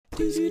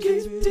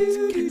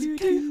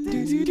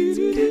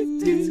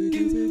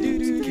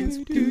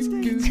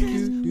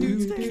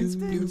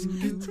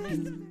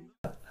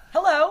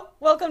Hello,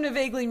 welcome to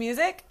Vaguely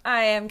Music.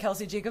 I am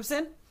Kelsey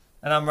Jacobson.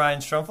 And I'm Ryan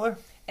Strumpfler.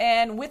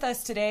 And with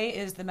us today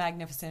is the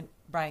magnificent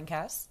Brian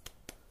Cass.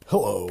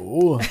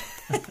 Hello.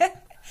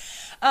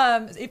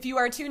 If you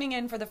are tuning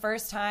in for the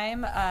first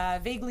time,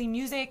 Vaguely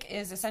Music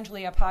is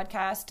essentially a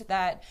podcast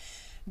that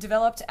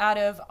developed out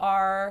of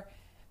our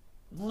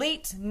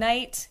late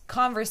night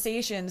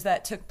conversations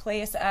that took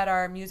place at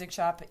our music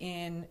shop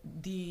in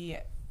the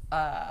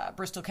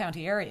Bristol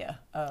County area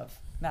of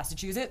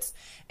Massachusetts.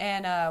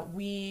 And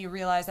we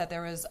realized that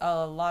there was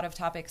a lot of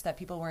topics that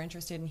people were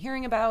interested in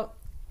hearing about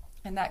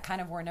and that kind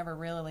of were never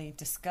really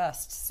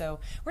discussed. So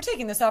we're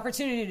taking this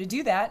opportunity to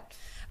do that.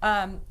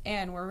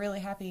 And we're really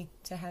happy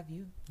to have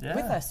you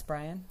with us,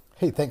 Brian.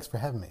 Hey, thanks for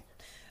having me.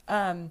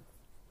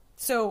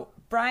 So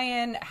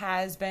Brian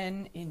has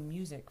been in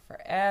music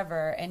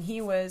forever, and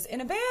he was in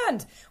a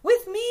band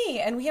with me,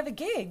 and we have a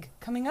gig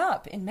coming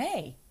up in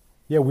May.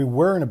 Yeah, we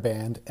were in a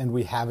band, and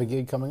we have a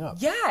gig coming up.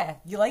 Yeah,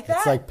 you like that?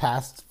 It's like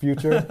past,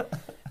 future.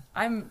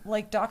 I'm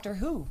like Doctor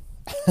Who,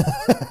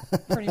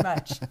 pretty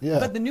much. Yeah.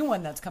 But the new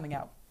one that's coming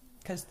out,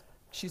 because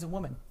she's a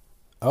woman.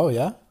 Oh,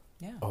 yeah?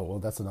 Yeah. Oh, well,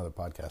 that's another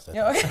podcast. I think.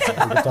 Yeah, okay.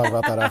 We can talk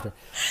about that after.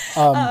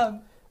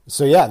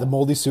 So, yeah, the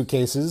Moldy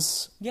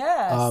Suitcases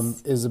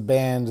Yes. is a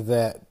band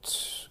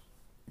that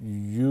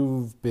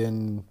you've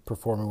been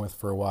performing with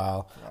for a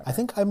while. Right. I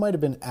think I might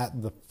have been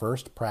at the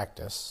first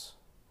practice.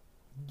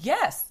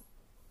 Yes.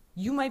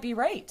 You might be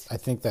right. I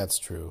think that's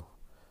true.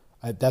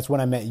 That's when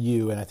I met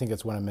you, and I think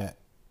it's when I met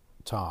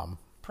Tom.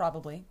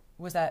 Probably.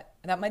 Was that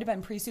might have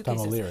been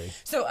pre-Suitcases. Tom O'Leary.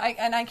 So I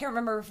can't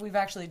remember if we've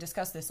actually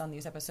discussed this on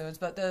these episodes,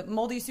 but the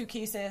Moldy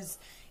Suitcases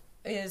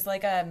is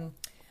like a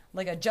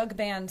jug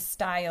band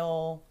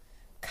style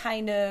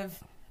kind of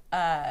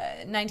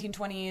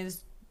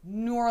 1920s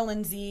New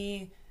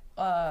Orleans-y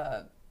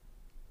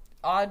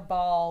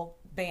oddball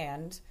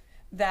band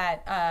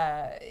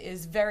that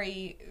is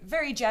very,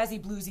 very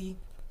jazzy, bluesy.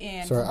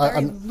 And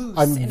sorry, loose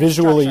I'm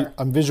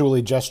in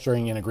visually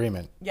gesturing in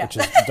agreement, yeah. which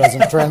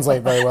doesn't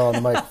translate very well on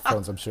the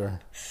microphones, I'm sure.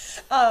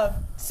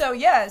 So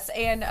yes,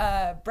 and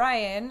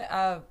Brian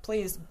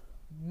plays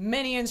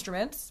many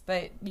instruments,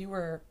 but you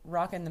were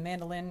rocking the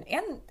mandolin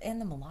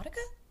and the melodica.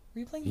 Were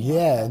you playing?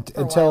 Yeah,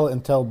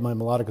 until my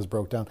melodicas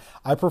broke down.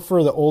 I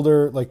prefer the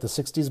older, like the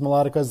 '60s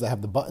melodicas that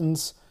have the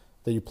buttons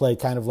that you play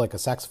kind of like a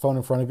saxophone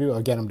in front of you.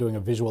 Again, I'm doing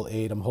a visual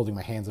aid. I'm holding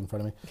my hands in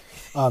front of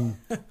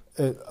me.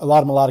 A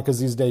lot of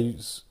melodicas these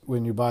days,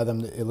 when you buy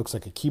them, it looks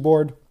like a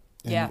keyboard,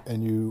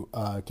 and you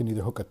can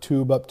either hook a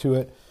tube up to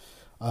it.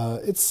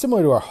 It's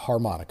similar to our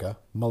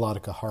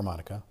melodica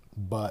harmonica,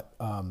 but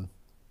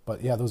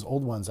yeah, those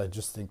old ones, I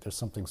just think there's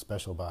something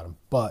special about them,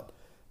 but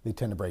they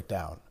tend to break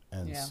down,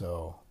 and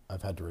so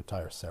I've had to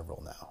retire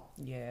several now.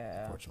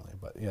 Yeah, unfortunately,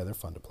 but yeah, they're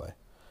fun to play.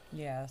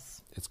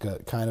 Yes, it's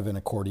got kind of an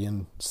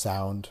accordion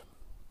sound,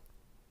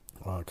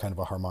 kind of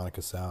a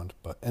harmonica sound,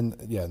 and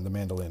the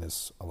mandolin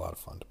is a lot of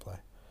fun to play.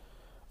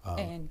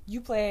 And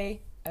you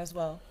play as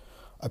well.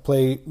 I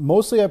play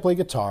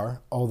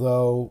guitar,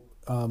 although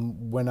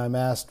when I'm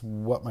asked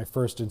what my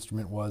first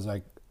instrument was,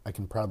 I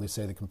can proudly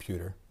say the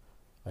computer.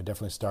 I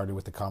definitely started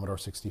with the Commodore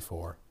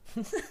 64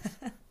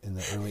 in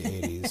the early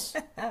 80s.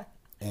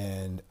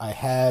 And I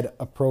had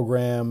a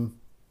program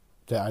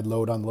that I'd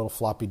load on the little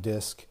floppy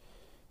disk,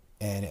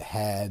 and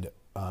it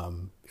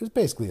was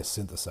basically a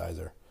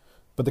synthesizer.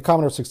 But the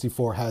Commodore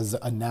 64 has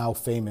a now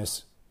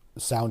famous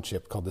sound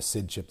chip called the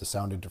SID chip, the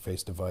sound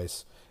interface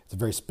device. It's a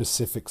very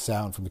specific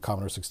sound from the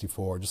Commodore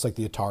 64, just like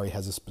the Atari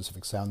has a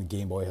specific sound, the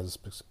Game Boy has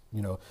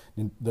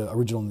the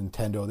original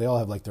Nintendo, they all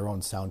have like their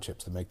own sound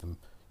chips that make them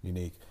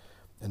unique.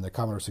 And the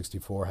Commodore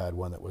 64 had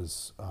one that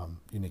was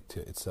unique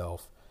to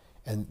itself.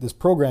 And this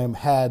program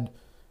had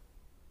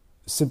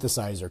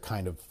synthesizer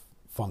kind of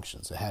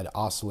functions. It had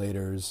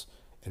oscillators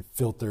and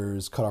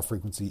filters, cutoff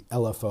frequency,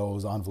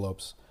 LFOs,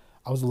 envelopes.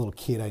 I was a little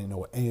kid, I didn't know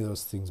what any of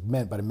those things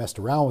meant, but I messed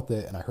around with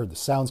it and I heard the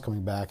sounds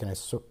coming back, and I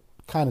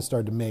kind of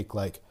started to make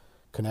like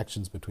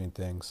connections between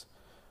things.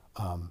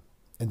 And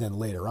then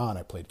later on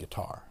I played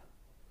guitar.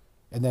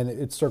 And then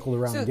it circled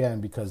around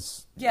again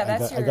because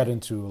I got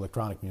into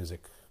electronic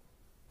music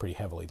pretty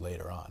heavily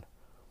later on.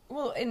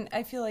 Well, and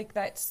I feel like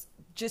that's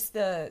just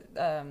the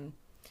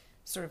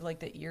sort of like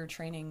the ear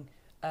training.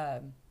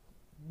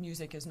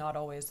 Music is not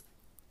always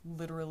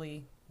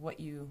literally what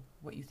you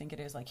think it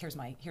is. Like here's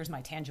my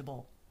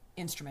tangible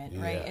instrument,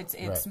 right?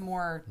 It's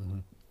more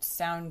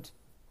sound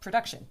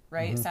production,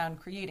 right? Mm-hmm. Sound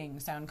creating,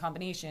 sound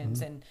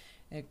combinations, and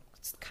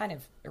it's kind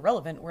of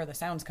irrelevant where the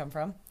sounds come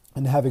from.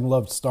 And having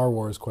loved Star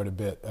Wars quite a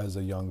bit as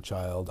a young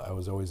child, I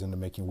was always into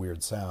making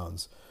weird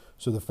sounds.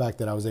 So the fact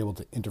that I was able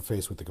to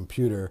interface with the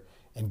computer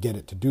and get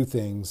it to do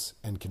things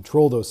and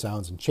control those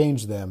sounds and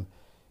change them,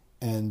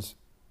 and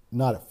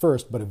not at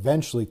first, but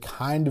eventually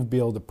kind of be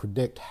able to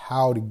predict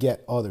how to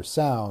get other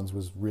sounds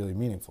was really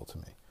meaningful to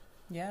me.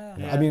 Yeah.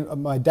 I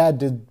mean, my dad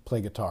did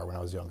play guitar when I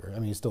was younger. I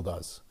mean, he still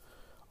does.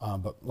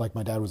 But like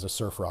my dad was a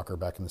surf rocker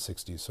back in the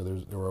 60s, so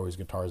there were always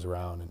guitars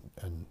around,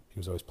 and he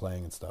was always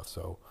playing and stuff.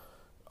 So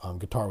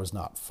guitar was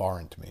not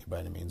foreign to me by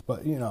any means.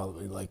 But,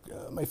 like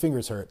my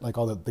fingers hurt, like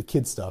all the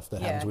kid stuff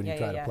that happens when you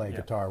try to play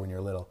guitar when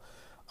you're little.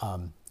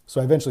 So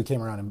I eventually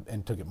came around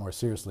and took it more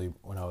seriously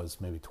when I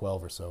was maybe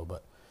 12 or so.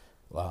 But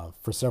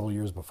for several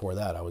years before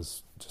that, I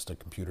was just a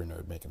computer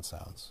nerd making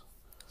sounds.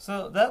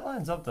 So that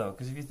lines up, though,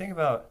 because if you think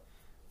about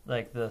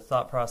like the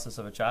thought process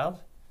of a child,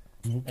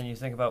 and you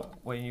think about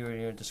what you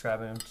were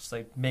describing, just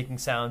like making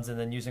sounds and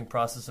then using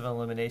process of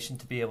elimination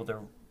to be able to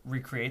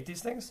recreate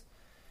these things,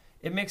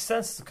 it makes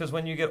sense because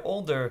when you get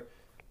older,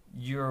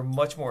 you're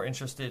much more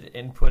interested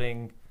in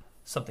putting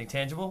something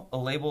tangible, a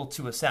label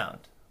to a sound.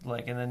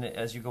 Like, and then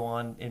as you go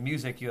on in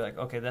music, you're like,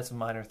 okay, that's a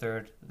minor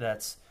third,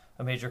 that's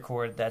a major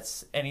chord,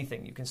 that's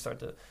anything you can start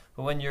to.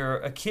 But when you're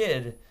a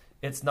kid,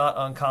 it's not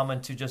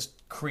uncommon to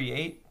just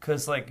create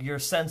because like your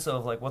sense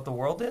of like what the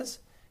world is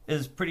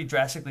pretty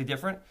drastically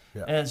different.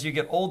 Yeah. And as you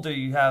get older,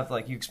 you have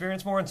like you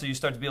experience more, and so you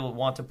start to be able to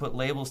want to put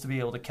labels to be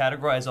able to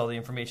categorize all the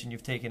information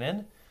you've taken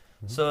in.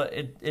 So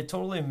it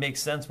totally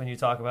makes sense when you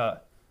talk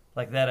about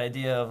like that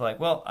idea of like,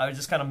 well, I was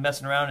just kind of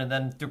messing around, and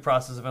then through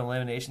process of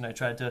elimination, I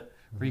tried to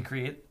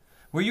recreate.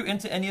 Were you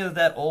into any of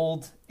that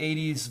old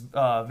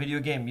 80s video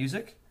game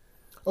music?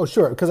 Oh,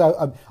 sure, because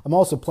I'm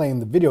also playing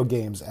the video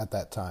games at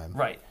that time.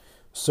 Right.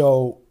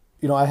 So,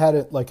 I had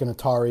it like an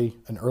Atari,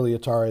 an early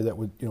Atari that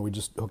would, we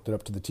just hooked it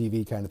up to the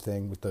TV kind of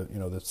thing with the,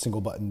 the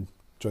single button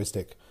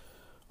joystick.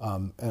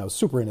 And I was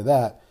super into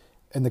that.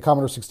 And the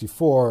Commodore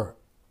 64,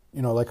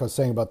 like I was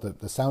saying about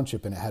the sound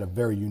chip, and it had a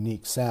very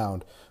unique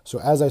sound. So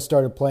as I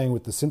started playing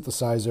with the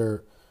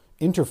synthesizer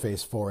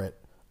interface for it,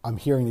 I'm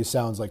hearing these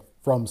sounds like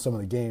from some of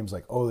the games,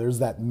 like, oh, there's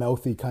that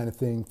mouthy kind of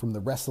thing from the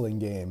wrestling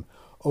game.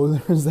 Oh,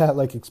 there's that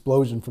like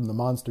explosion from the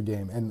monster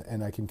game.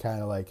 And I can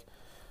kind of like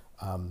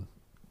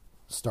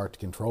start to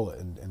control it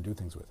and do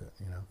things with it,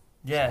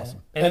 Yeah.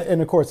 Awesome.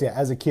 And of course,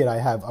 as a kid,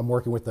 I'm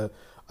working with a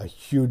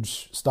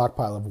huge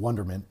stockpile of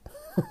wonderment.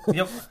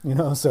 Yep.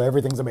 So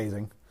everything's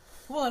amazing.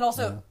 Well, and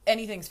also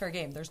anything's fair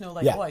game. There's no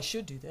like, oh, I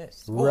should do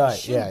this. Oh, right. I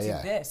should do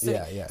this.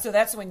 So, so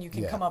that's when you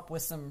can come up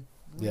with some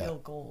real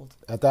gold.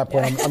 At that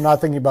point, I'm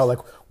not thinking about like,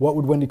 what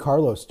would Wendy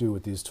Carlos do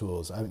with these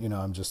tools?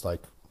 I'm just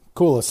like,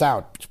 cool, a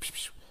sound.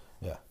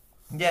 Yeah.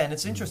 Yeah, and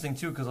it's interesting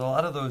too because a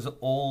lot of those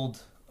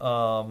old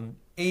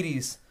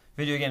 80s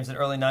video games and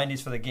early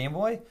 90s for the Game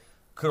Boy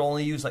could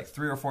only use like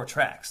 3 or 4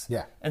 tracks.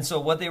 Yeah. And so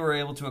what they were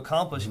able to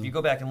accomplish, if you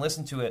go back and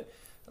listen to it,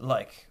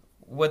 like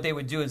what they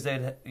would do is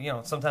they'd,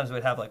 sometimes they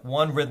would have like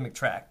one rhythmic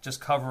track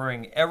just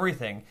covering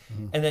everything.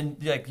 And then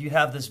like you'd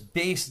have this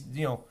bass,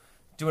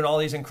 doing all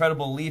these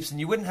incredible leaps, and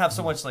you wouldn't have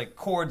so much like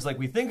chords like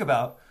we think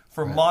about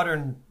for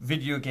modern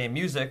video game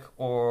music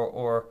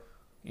or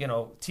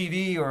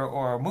TV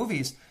or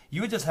movies.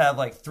 You would just have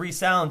like 3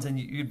 sounds, and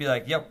you'd be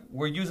like, yep,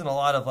 we're using a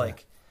lot of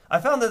like... I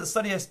found that the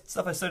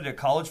stuff I studied at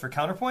college for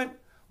Counterpoint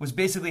was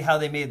basically how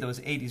they made those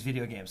 80s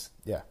video games.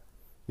 Yeah.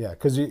 Yeah,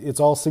 because it's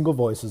all single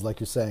voices, like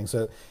you're saying.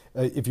 So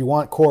if you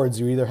want chords,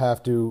 you either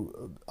have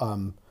to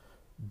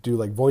do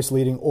like voice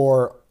leading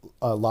or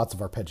lots of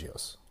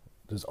arpeggios.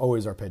 There's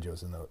always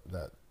arpeggios in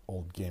that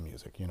old game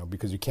music,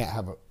 because you can't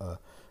have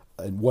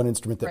one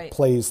instrument that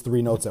plays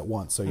 3 notes at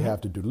once. So you have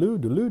to do-loo,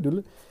 do-loo,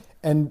 do-loo.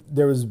 And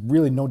there was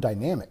really no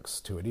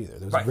dynamics to it either.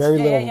 There's very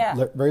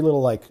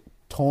little like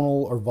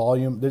tonal or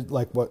volume. There's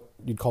like what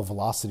you'd call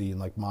velocity in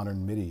like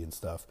modern MIDI and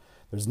stuff.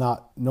 There's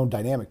no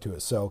dynamic to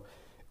it. So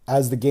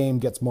as the game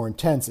gets more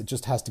intense, it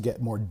just has to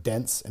get more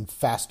dense and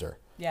faster.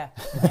 Yeah.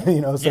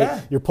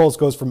 Your pulse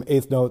goes from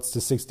 8th notes to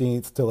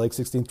 16th to like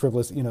 16th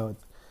triplets.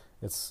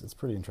 It's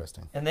pretty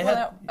interesting. And they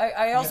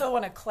I also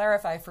want to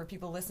clarify for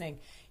people listening.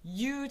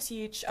 You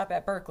teach up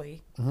at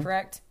Berkeley,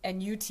 correct?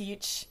 And you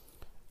teach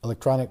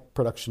electronic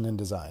production and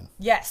design.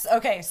 Yes.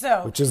 Okay.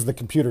 So which is the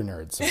computer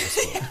nerd, so to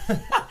speak.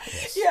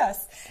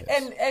 Yes.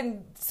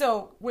 And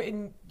so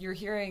when you're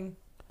hearing,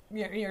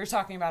 you're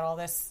talking about all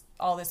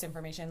this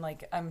information,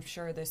 like I'm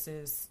sure this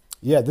is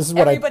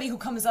what everybody who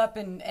comes up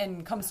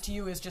and comes to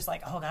you is just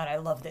like, oh God, I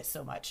love this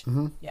so much.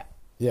 Yeah.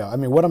 Yeah. I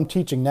mean, what I'm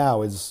teaching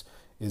now is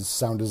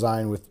sound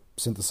design with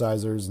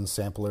synthesizers and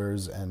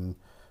samplers, and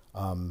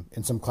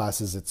in some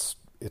classes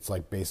it's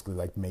like basically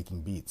like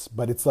making beats,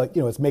 but it's like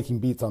it's making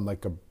beats on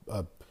like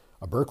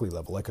a Berkeley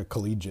level, like a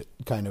collegiate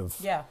kind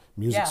of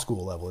music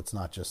school level. It's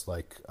not just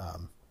like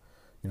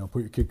put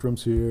your kick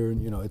drums here,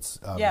 and it's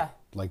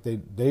like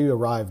they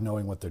arrive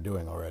knowing what they're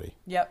doing already.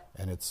 Yep.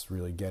 And it's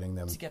really getting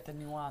them to get the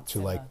nuance to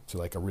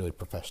like a really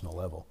professional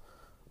level,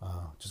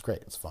 which is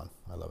great. It's fun.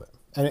 I love it.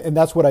 And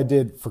that's what I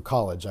did for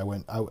college. I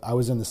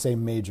was in the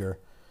same major.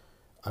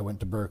 I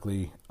went to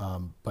Berkeley,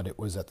 but it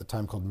was at the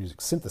time called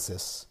music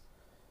synthesis,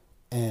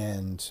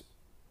 and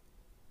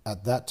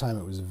at that time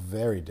it was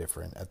very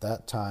different. At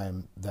that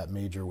time, that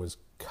major was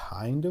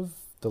kind of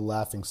the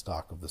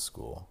laughingstock of the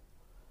school.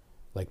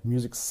 Like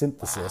music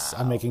synthesis. Wow.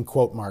 I'm making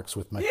quote marks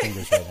with my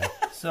fingers right now.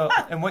 So,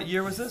 and what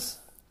year was this?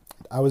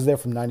 I was there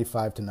from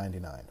 95 to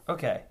 99.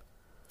 Okay.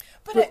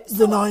 But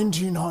the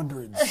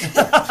 1900s.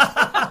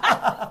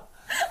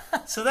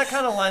 So that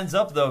kind of lines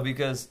up, though,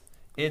 because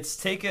it's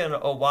taken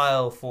a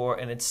while for,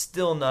 and it's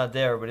still not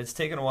there, but it's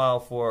taken a while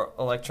for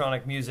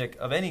electronic music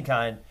of any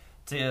kind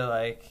to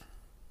like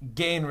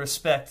gain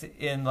respect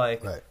in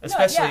like, Right.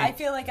 especially. No, yeah, I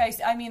feel like I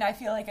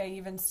feel like I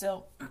even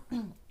still,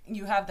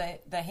 you have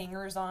the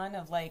hangers on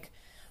of like,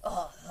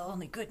 oh, the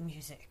only good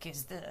music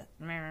is the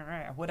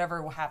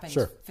whatever happened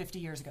Sure. 50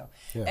 years ago,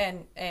 Yeah.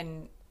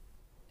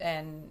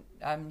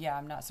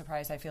 I'm not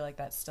surprised. I feel like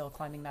that's still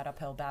climbing that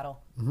uphill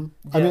battle.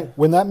 I mean,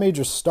 when that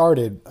major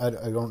started, I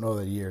don't know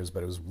the years,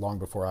 but it was long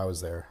before I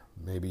was there,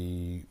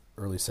 maybe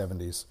early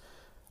 70s.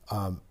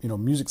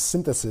 Music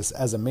synthesis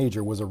as a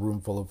major was a room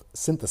full of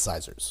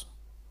synthesizers.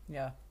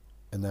 Yeah.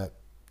 And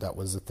that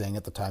was a thing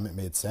at the time. It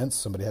made sense.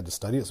 Somebody had to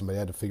study it. Somebody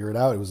had to figure it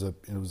out. It was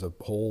a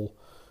whole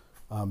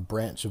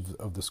branch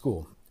of the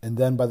school. And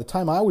then by the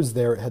time I was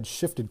there, it had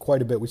shifted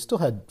quite a bit. We still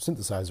had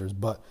synthesizers,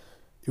 but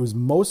it was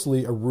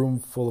mostly a room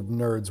full of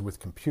nerds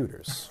with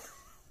computers.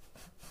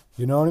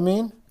 You know what I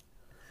mean?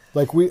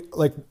 Like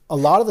a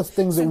lot of the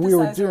things that we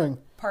were Synthesizer doing.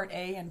 Part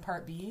A and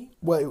Part B.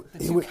 Well,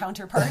 The two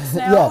counterparts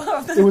now.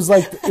 yeah, it was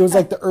like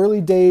the early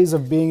days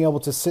of being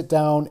able to sit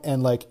down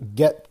and like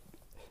get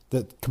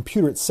the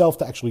computer itself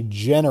to actually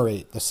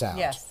generate the sound.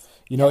 Yes.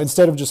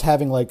 Instead of just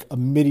having like a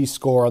MIDI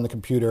score on the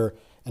computer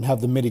and have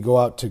the MIDI go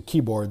out to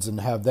keyboards and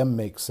have them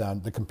make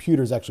sound, the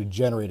computer's actually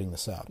generating the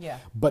sound. Yeah.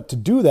 But to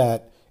do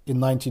that in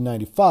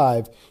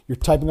 1995, you're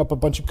typing up a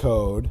bunch of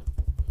code.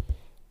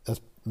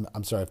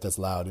 I'm sorry if that's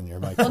loud in your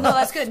mic. Well, no,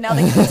 that's good. Now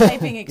they get the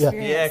typing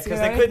experience. Yeah, because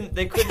right?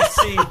 they couldn't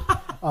see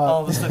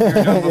all the stuff you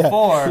were doing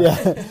before.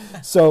 Yeah.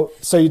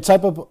 So you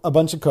type up a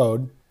bunch of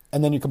code,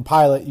 and then you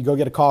compile it. You go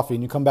get a coffee,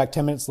 and you come back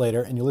 10 minutes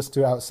later, and you listen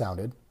to how it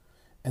sounded,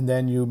 and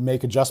then you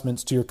make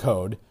adjustments to your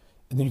code,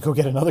 and then you go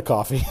get another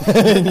coffee.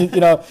 and,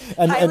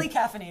 Highly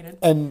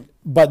caffeinated.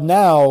 But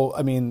now,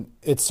 I mean,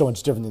 it's so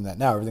much different than that.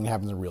 Now everything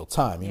happens in real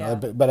time. Yeah.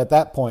 But at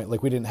that point,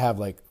 like we didn't have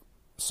like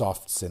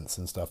soft synths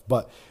and stuff.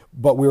 But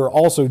we were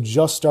also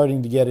just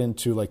starting to get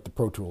into like the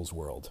Pro Tools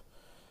world,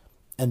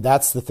 and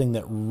that's the thing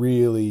that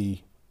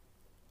really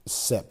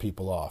set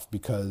people off,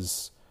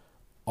 because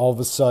all of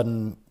a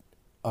sudden,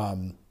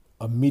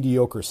 a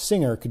mediocre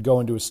singer could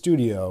go into a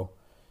studio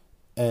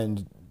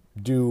and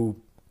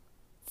do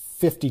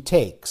 50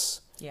 takes,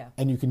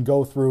 and you can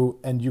go through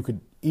and you could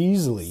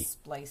easily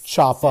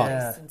chop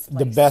up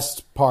the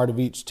best part of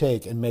each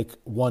take and make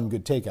one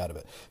good take out of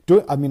it.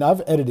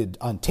 I've edited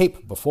on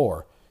tape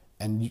before,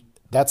 and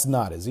that's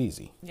not as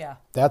easy. Yeah.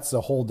 That's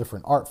a whole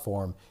different art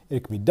form.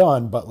 It can be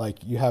done, but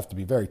like you have to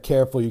be very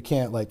careful. You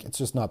can't it's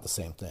just not the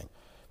same thing.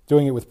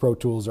 Doing it with Pro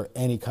Tools or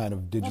any kind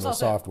of digital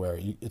software,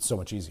 it's so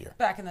much easier.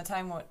 Back in the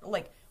time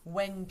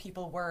when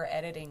people were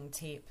editing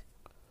tape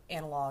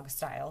analog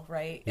style,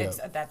 right? Yeah.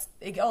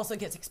 It also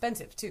gets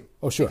expensive too.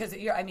 Oh, sure. Because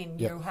you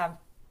have,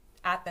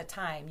 at the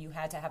time, you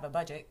had to have a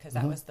budget because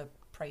that was the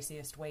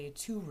priciest way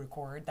to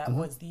record. That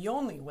was the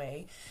only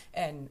way.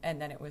 And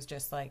then it was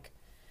just like,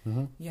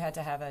 you had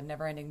to have a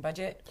never-ending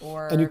budget,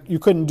 and you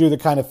couldn't do the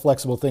kind of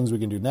flexible things we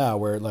can do now,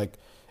 where like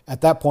at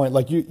that point,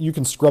 like you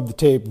can scrub the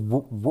tape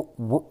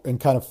and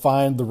kind of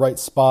find the right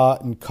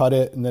spot and cut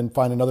it, and then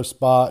find another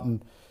spot.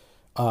 And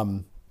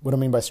what I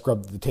mean by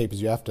scrub the tape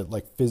is you have to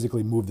like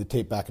physically move the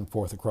tape back and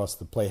forth across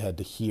the playhead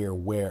to hear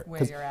where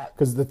you're at.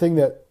 Because the thing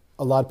that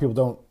a lot of people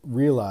don't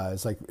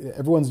realize, like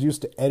everyone's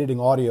used to editing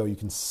audio, you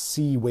can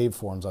see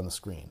waveforms on the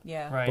screen.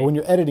 Yeah. Right. But when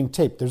you're editing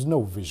tape, there's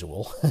no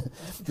visual.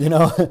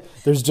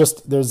 There's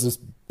this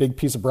big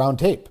piece of brown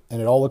tape,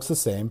 and it all looks the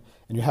same.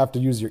 And you have to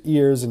use your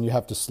ears, and you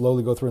have to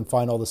slowly go through and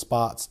find all the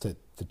spots to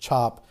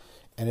chop.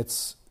 And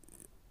it's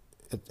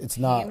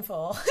not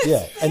painful.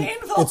 Yeah, and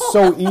painful. it's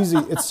so easy.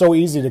 It's so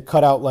easy to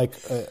cut out like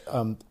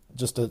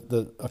just a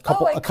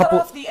couple. I cut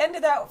off the end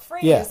of that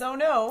phrase. Yeah. Oh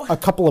no. A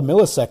couple of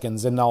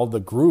milliseconds, and all the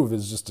groove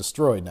is just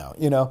destroyed now.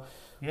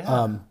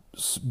 Yeah.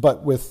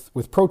 But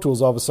with Pro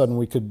Tools, all of a sudden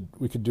we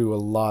could do a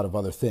lot of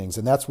other things,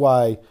 and that's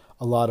why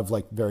a lot of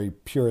like very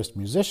purist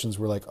musicians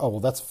were like, oh well,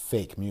 that's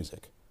fake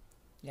music.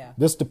 Yeah.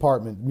 This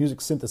department, music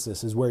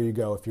synthesis, is where you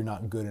go if you're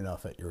not good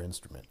enough at your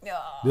instrument.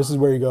 Oh. This is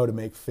where you go to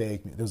make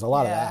fake. There's a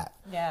lot of that.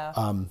 Yeah.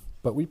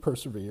 But we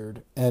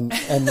persevered, and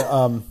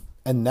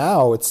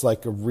now it's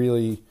like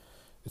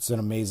it's an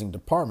amazing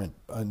department.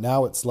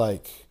 Now it's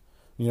like,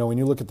 when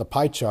you look at the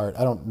pie chart,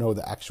 I don't know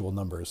the actual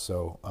numbers,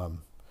 so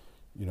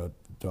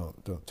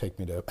don't take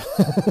me to.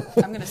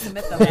 I'm going to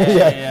submit them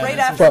right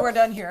after we're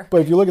done here.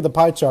 But if you look at the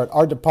pie chart,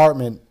 our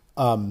department,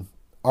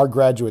 our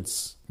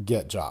graduates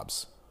get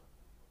jobs.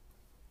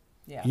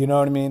 Yeah. You know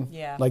what I mean?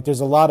 Yeah. Like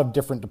there's a lot of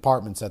different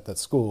departments at that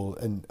school,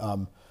 and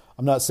I'm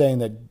not saying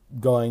that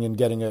going and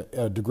getting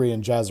a degree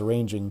in jazz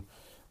arranging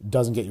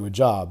doesn't get you a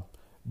job,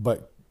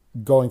 but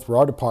going through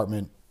our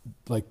department,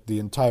 like the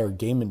entire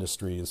game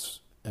industry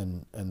is,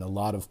 and a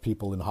lot of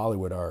people in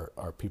Hollywood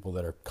are people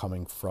that are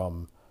coming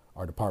from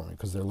our department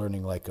because they're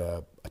learning like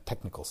a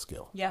technical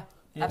skill. Yeah.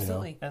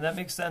 Absolutely. And that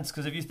makes sense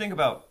because if you think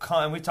about,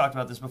 and we talked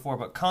about this before,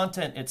 but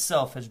content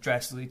itself has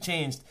drastically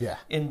changed. Yeah.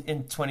 In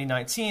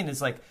 2019, it's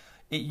like,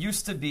 it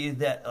used to be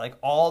that like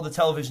all the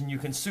television you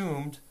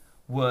consumed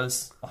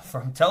was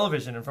from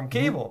television and from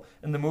cable,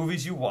 and the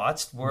movies you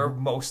watched were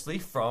mostly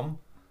from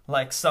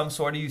like some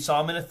sort of, you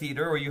saw them in a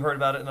theater or you heard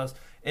about it in those,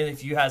 and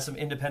if you had some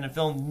independent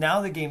film.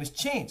 Now the game has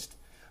changed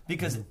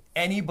because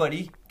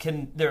anybody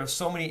can, there are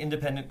so many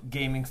independent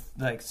gaming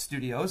like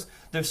studios,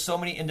 there's so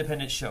many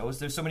independent shows,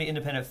 there's so many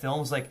independent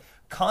films, like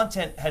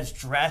content has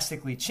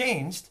drastically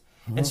changed.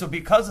 And so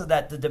because of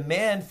that, the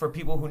demand for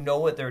people who know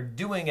what they're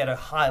doing at a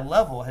high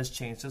level has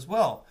changed as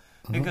well.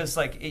 Because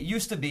like it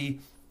used to be,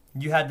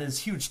 you had this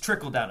huge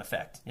trickle-down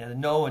effect. You had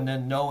no and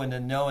then no and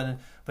then no. And then,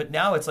 but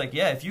now it's like,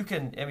 yeah, if you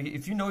can, I mean,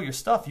 if you know your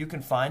stuff, you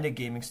can find a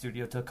gaming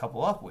studio to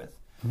couple up with.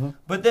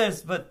 But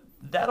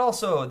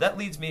that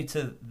leads me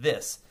to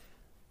this.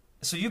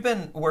 So you've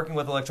been working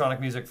with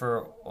electronic music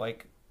for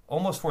like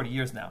almost 40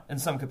 years now in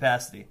some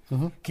capacity.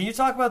 Can you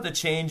talk about the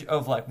change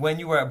of like when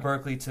you were at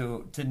Berkeley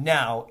to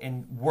now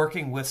in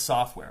working with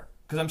software?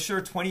 Because I'm sure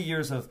 20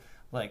 years of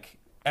like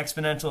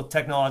exponential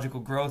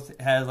technological growth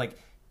has like,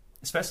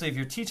 especially if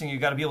you're teaching, you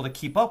got to be able to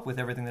keep up with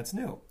everything that's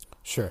new.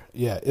 Sure.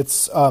 Yeah.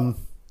 It's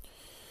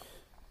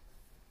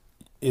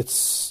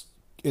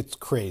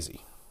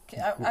crazy.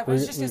 I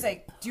was just going to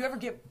say, do you ever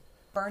get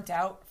burnt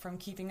out from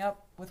keeping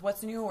up with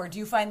what's new, or do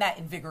you find that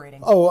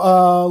invigorating?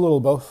 Oh, a little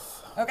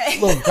both. Okay.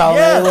 A little column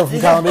A, a little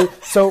from column B.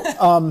 So,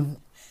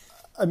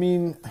 I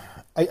mean,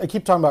 I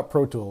keep talking about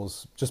Pro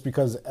Tools just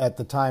because at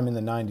the time in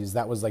the 90s,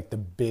 that was like the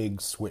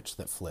big switch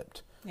that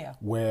flipped. Yeah.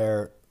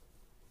 Where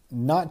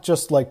not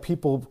just like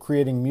people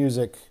creating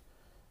music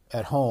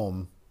at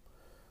home,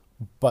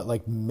 but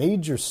like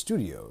major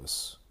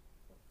studios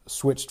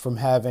switched from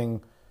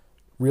having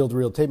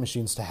reel-to-reel tape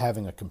machines to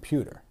having a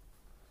computer.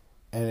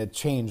 And it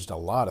changed a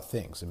lot of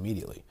things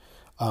immediately.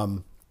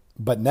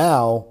 But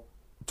now,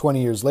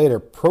 20 years later,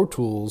 Pro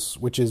Tools,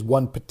 which is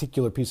one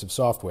particular piece of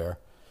software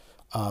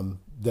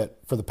that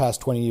for the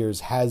past 20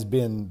 years has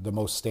been the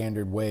most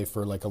standard way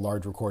for like a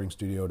large recording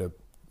studio to,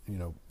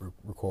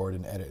 record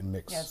and edit and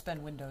mix. Yeah, it's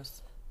been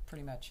Windows,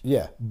 pretty much.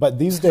 Yeah, but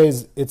these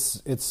days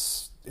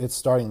it's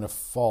starting to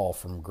fall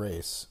from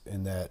grace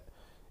in that,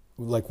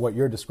 like what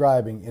you're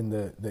describing in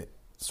the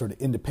sort of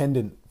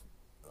independent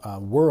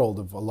world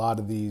of a lot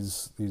of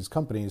these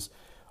companies.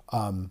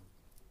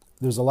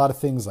 There's a lot of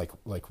things like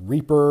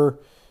Reaper,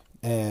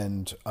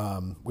 and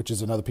which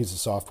is another piece of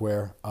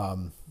software.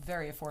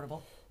 Very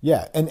affordable.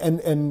 Yeah,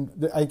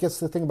 and I guess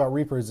the thing about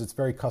Reaper is it's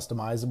very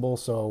customizable.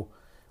 So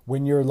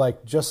when you're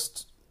like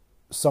just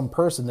some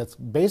person that's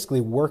basically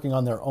working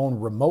on their own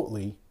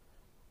remotely,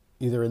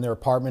 either in their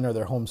apartment or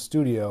their home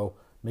studio,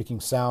 making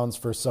sounds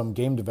for some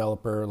game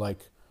developer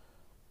like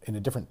in a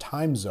different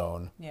time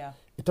zone,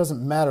 it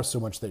doesn't matter so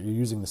much that you're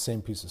using the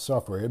same piece of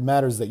software. It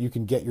matters that you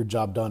can get your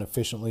job done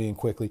efficiently and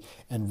quickly.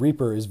 And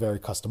Reaper is very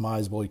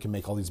customizable. You can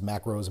make all these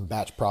macros and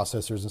batch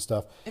processors and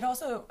stuff. It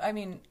also, I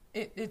mean,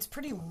 it's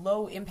pretty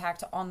low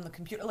impact on the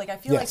computer. Like I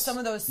feel like some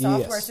of those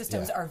software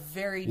systems are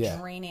very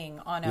draining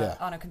on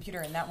a computer,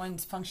 and that one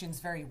functions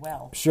very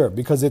well. Sure,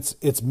 because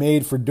it's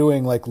made for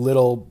doing like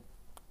little.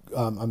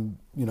 I'm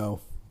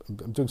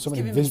doing so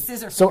many videos.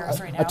 Scissor fingers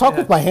right now. I talk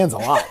with my hands a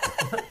lot.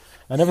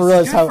 I never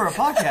realized how. For a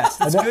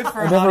podcast, it's good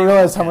for. I never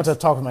realized how much I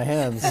talk with my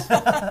hands.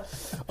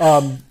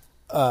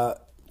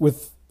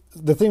 With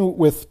the thing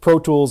with Pro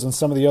Tools and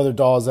some of the other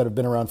DAWs that have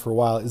been around for a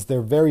while is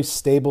they're very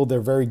stable. They're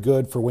very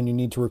good for when you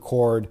need to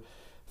record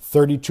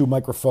 32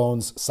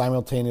 microphones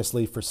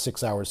simultaneously for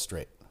 6 hours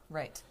straight.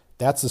 Right.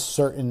 That's a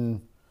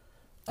certain.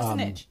 That's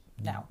an edge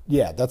now.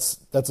 Yeah, that's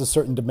a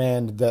certain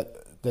demand that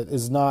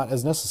is not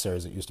as necessary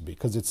as it used to be,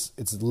 because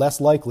it's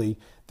less likely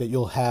that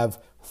you'll have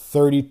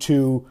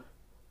 32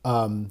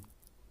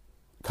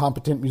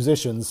 competent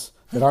musicians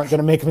that aren't going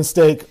to make a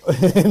mistake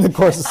in the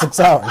course of 6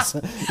 hours.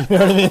 You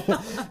know what I mean?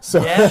 So,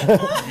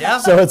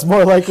 so it's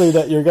more likely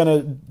that you're going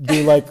to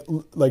do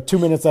like 2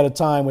 minutes at a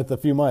time with a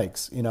few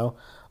mics,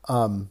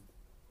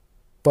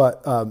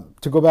 But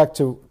to go back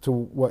to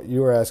what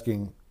you were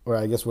asking, or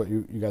I guess what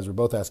you guys were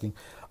both asking,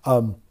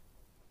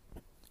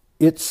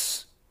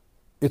 it's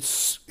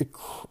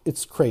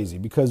crazy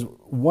because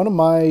one of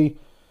my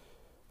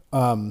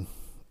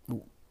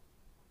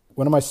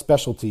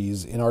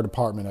specialties in our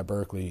department at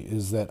Berkeley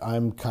is that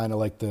I'm kind of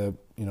like the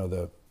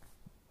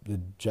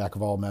jack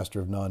of all, master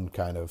of none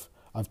kind of.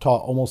 I've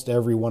taught almost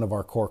every one of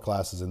our core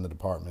classes in the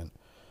department,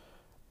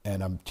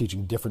 and I'm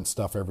teaching different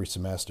stuff every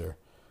semester.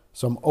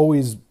 So I'm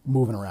always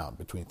moving around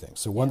between things.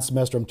 So one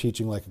semester I'm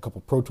teaching like a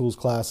couple Pro Tools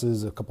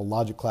classes, a couple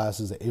Logic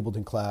classes, an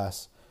Ableton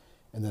class,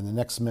 and then the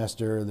next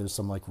semester there's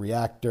some like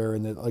Reactor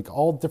and like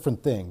all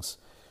different things.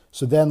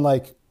 So then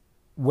like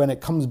when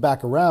it comes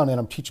back around and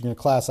I'm teaching a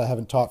class I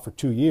haven't taught for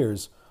 2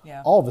 years,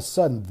 all of a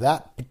sudden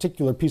that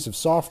particular piece of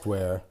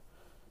software,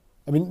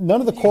 I mean, none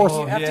of the courses...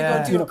 You have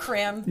to go do a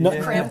cram.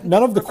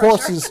 None of the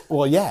courses...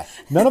 Well,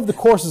 none of the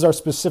courses are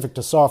specific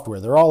to software.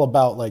 They're all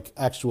about like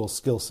actual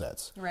skill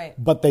sets. Right.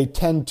 But they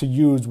tend to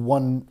use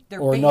one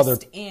or another...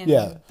 They're based in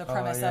the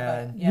premise of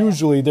it. Yeah.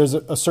 Usually there's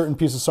a certain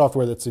piece of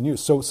software that's in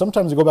use. So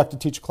sometimes I go back to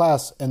teach a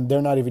class and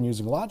they're not even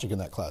using Logic in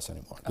that class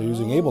anymore. They're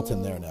using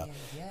Ableton there now.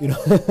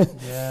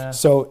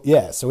 So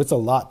it's a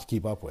lot to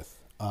keep up with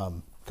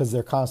because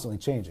they're constantly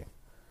changing.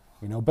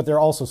 You know, but they're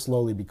also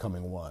slowly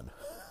becoming one.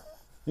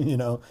 You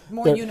know,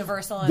 More They're-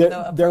 universal in they're- the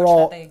approach they're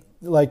all that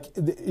they... like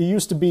it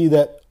used to be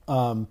that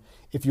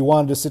if you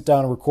wanted to sit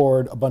down and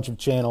record a bunch of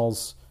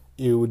channels,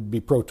 it would be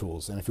Pro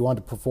Tools, and if you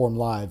wanted to perform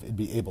live, it'd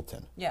be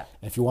Ableton. Yeah.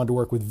 And if you wanted to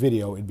work with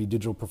video, it'd be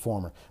Digital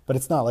Performer. But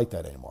it's not like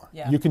that anymore.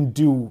 Yeah. You can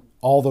do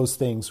all those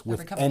things with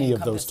Every company any of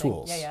those encompassing.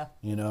 tools. Yeah.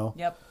 You know.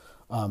 Yep.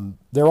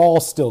 They're all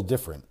still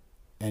different,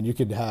 and you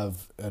could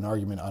have an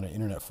argument on an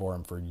internet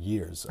forum for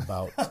years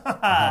about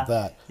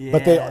that.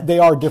 But Yeah. they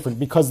are different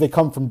because they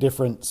come from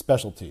different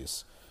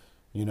specialties,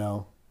 you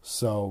know.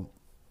 So,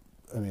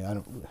 I mean, I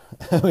don't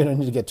we don't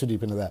need to get too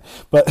deep into that,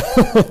 but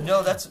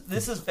No,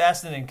 this is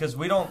fascinating because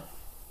we don't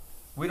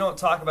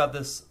talk about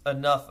this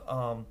enough,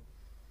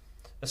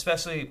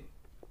 especially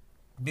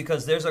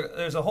because there's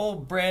a whole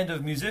brand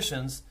of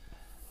musicians,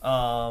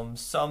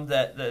 some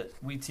that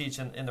we teach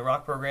in the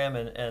rock program,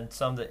 and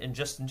some that in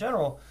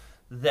general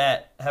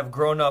that have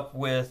grown up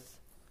with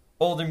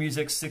older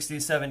music, 60s,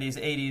 70s,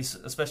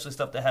 80s, especially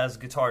stuff that has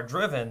guitar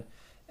driven,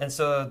 and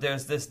so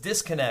there's this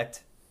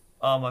disconnect.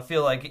 I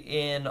feel like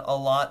in a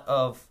lot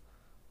of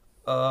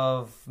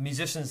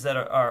musicians that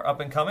are up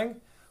and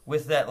coming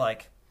with that,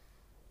 like,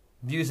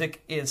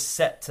 music is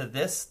set to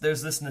this.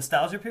 There's this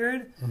nostalgia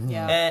period,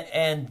 Yeah.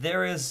 and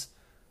there is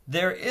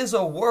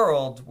a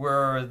world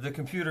where the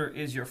computer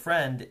is your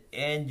friend,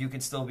 and you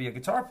can still be a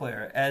guitar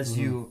player as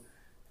you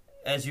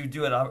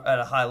do it at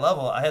a high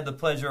level. I had the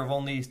pleasure of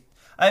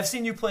I've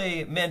seen you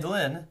play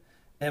mandolin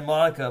and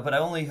melodica, but I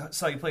only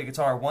saw you play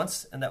guitar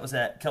once, and that was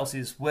at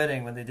Kelsey's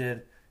wedding when they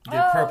did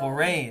Purple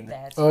Rain.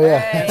 That's Oh,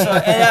 yeah. right. So,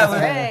 and yeah,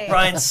 when Right.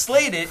 Brian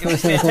slayed it. It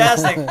was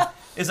fantastic.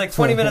 It was like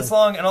 20 minutes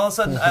long, and all of a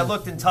sudden I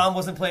looked, and Tom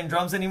wasn't playing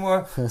drums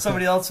anymore.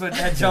 Somebody else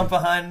had jumped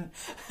behind.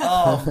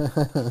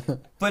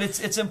 But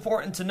it's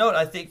important to note,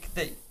 I think,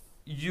 that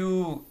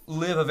you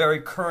live a very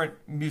current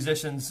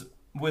musician's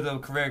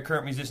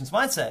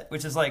mindset,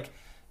 which is like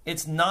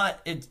it's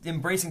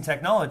embracing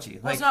technology.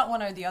 Well, Like, it's not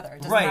one or the other. It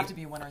doesn't Right. have to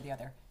be one or the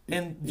other.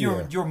 and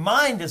Yeah. your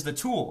mind is the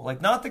tool,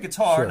 like not the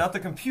guitar, Sure. not the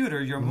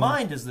computer. Your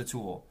mind is the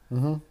tool.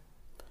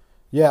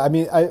 yeah. I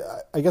mean,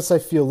 I guess I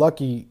feel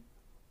lucky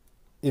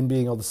in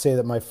being able to say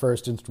that my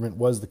first instrument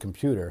was the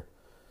computer,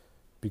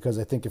 because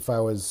I think if I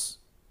was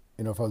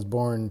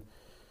born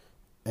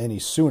any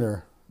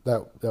sooner,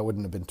 that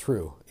wouldn't have been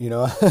true. You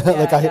know,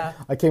 like yeah.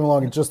 I came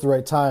along at just the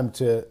right time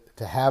to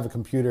have a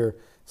computer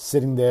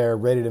sitting there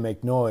ready to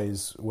make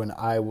noise when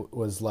I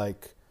was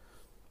like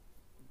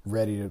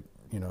ready to,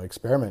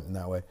 experiment in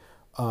that way.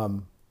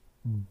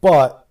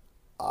 But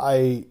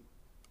I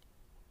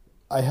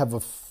have a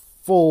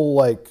full,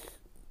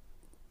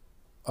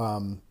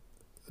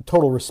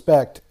 total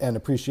respect and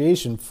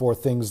appreciation for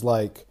things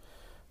like,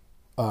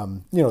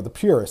 the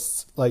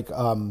purists, like,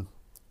 I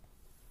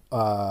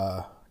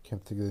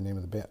can't think of the name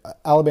of the band.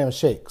 Alabama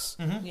Shakes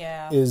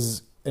Yeah.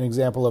 is an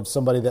example of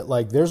somebody that,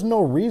 like, there's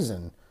no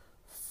reason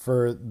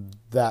for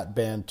that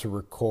band to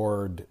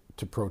record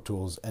to Pro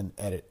Tools and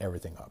edit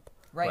everything up.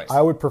 Right.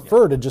 I would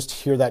prefer to just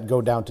hear that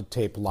go down to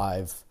tape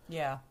live,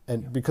 Yeah.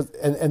 and because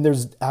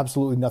there's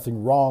absolutely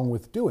nothing wrong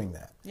with doing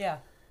that. Yeah.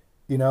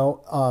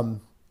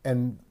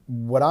 And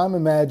what I'm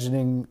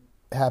imagining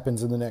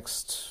happens in the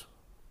next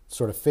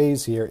sort of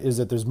phase here is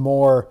that there's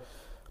more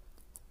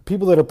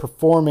people that are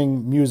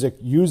performing music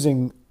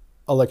using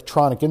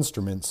electronic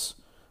instruments,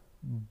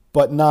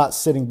 but not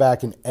sitting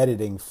back and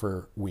editing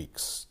for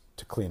weeks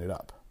to clean it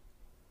up,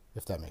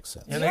 if that makes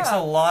sense. It makes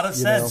a lot of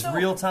sense. So-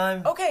 Real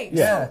time. Okay,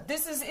 Yeah. so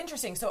this is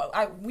interesting. So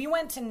we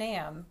went to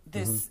NAMM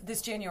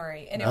this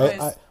January, and it I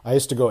was I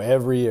used to go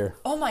every year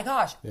oh my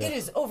gosh, it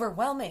is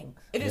overwhelming.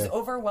 It is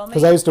overwhelming.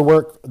 because I used to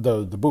work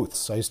the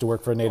booths. I used to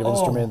work for Native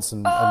Instruments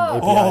and API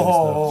and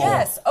stuff.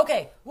 Yes.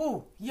 Okay.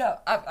 Ooh. Yeah.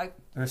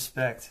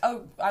 Respect.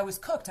 I was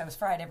cooked. I was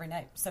fried every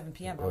night, 7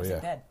 p.m. I was yeah.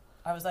 in bed.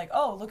 I was like,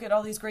 oh, look at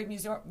all these great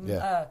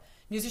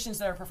musicians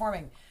that are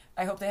performing.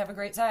 I hope they have a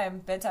great time.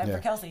 Bedtime Yeah.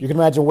 for Kelsey. You can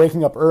imagine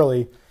waking up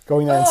early,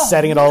 going there and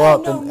setting it all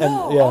up, and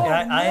no. yeah. Oh,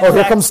 I Oh,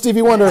 here comes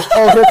Stevie Wonder.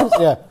 Oh, here comes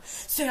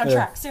Stay on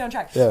track. Stay on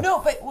track. Yeah. No,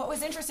 but what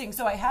was interesting,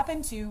 so I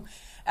happened to,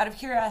 out of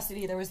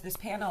curiosity, there was this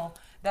panel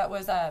that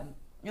was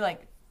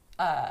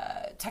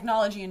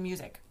technology and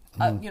music.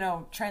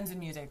 Trends in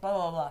music, blah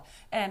blah blah.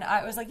 And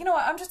I was like, you know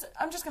what? I'm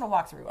just gonna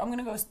walk through. I'm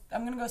gonna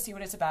go see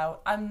what it's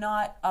about. I'm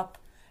not up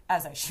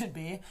as I should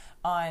be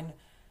on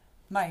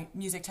my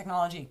music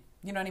technology.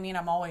 You know what I mean?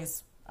 I'm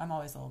always a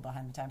little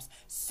behind the times.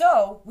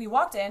 So we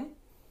walked in,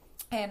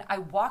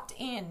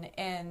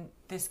 and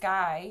this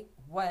guy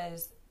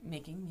was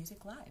making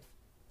music live,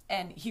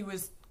 and he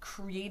was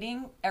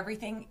creating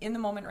everything in the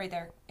moment right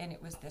there, and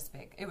it was this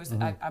big. It was.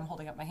 I'm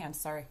holding up my hands.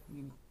 Sorry,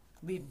 you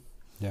lead.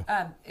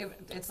 Yeah.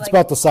 It's It's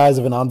about the size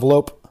of an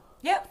envelope,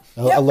 Yep.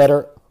 a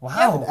letter.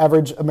 Wow. An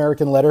average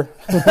American letter.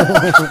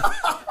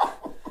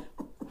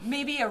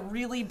 Maybe a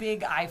really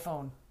big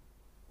iPhone.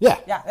 Yeah.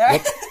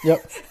 Yeah.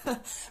 Yep.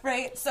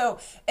 Right. So,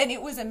 and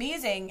it was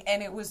amazing.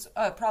 And it was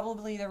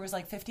probably there was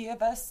like 50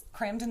 of us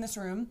crammed in this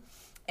room.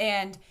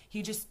 And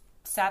he just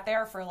sat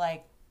there for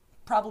like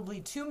probably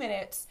 2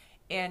 minutes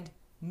and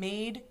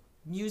made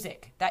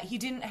music, that he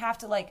didn't have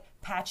to like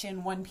patch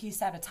in one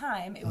piece at a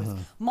time. It was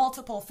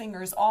multiple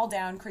fingers all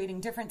down,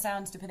 creating different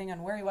sounds depending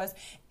on where he was.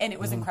 And it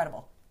was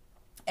incredible.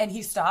 And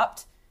he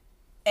stopped,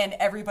 and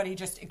everybody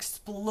just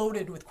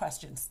exploded with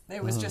questions.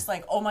 It was just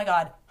like, oh my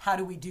God, how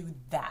do we do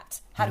that?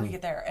 How do we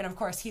get there? And of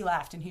course he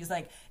laughed and he's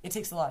like, it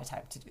takes a lot of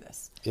time to do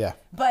this. Yeah.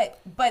 But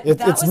that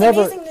was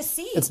amazing to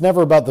see. It's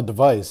never about the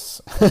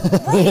device.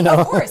 Right, you know?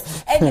 of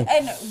course.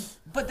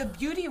 But the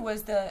beauty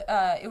was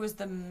it was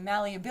the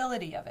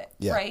malleability of it,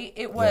 right?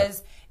 It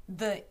was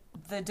the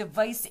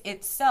device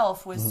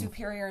itself was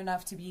superior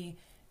enough to be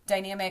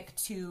dynamic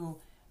to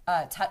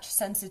touch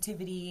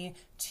sensitivity,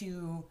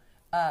 to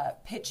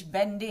pitch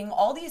bending,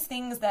 all these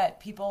things that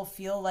people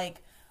feel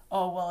like,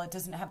 oh, well, it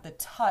doesn't have the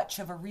touch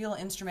of a real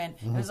instrument.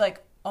 It was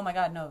like, oh my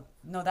God, no,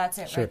 that's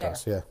it Sure right there.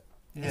 does, yeah.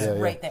 It's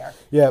right there.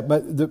 Yeah,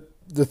 but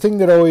the thing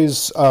that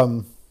always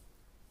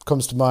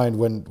comes to mind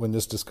when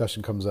this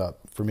discussion comes up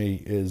for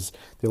me is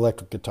the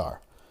electric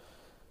guitar.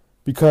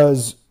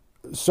 Because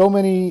so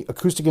many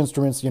acoustic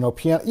instruments,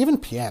 piano, even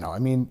piano, I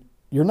mean,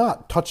 you're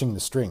not touching the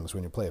strings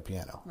when you play a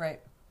piano.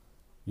 Right.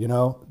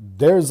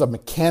 There's a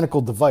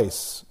mechanical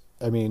device.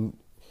 I mean,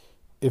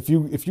 if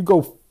you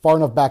go far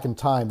enough back in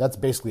time, that's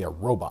basically a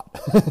robot.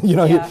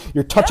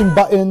 You're touching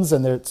buttons,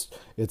 and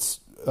it's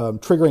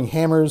triggering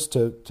hammers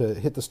to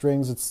hit the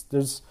strings.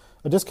 There's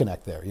a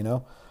disconnect there,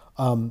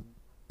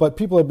 But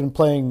people have been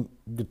playing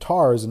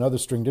guitars and other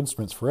stringed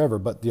instruments forever,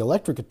 but the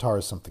electric guitar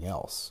is something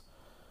else.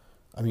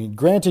 I mean,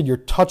 granted, you're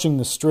touching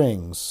the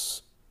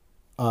strings,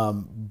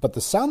 but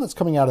the sound that's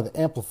coming out of the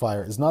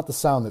amplifier is not the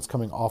sound that's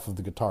coming off of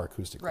the guitar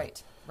acoustically.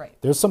 Right.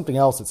 There's something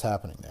else that's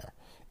happening there.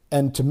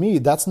 And to me,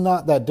 that's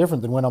not that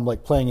different than when I'm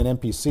like playing an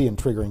MPC and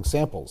triggering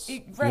samples.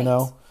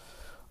 Right.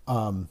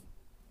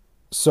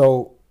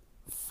 So,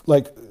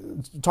 like,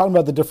 talking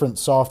about the different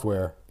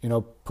software,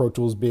 Pro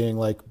Tools being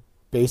like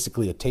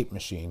basically a tape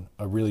machine,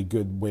 a really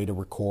good way to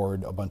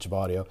record a bunch of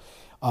audio.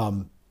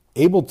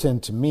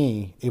 Ableton, to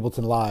me,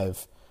 Ableton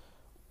Live,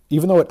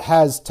 even though it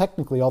has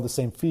technically all the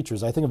same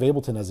features, I think of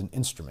Ableton as an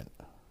instrument.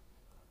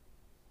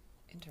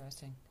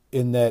 Interesting.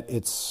 In that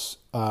it's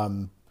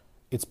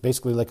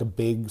basically like a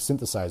big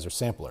synthesizer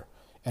sampler.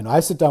 And I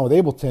sit down with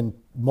Ableton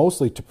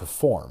mostly to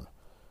perform.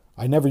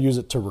 I never use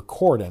it to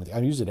record anything. I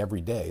use it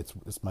every day.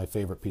 It's my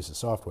favorite piece of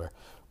software.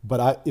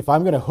 But if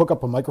I'm going to hook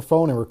up a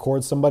microphone and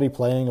record somebody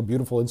playing a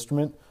beautiful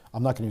instrument,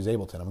 I'm not going to use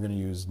Ableton. I'm going to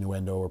use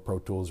Nuendo or Pro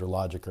Tools or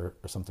Logic or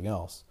something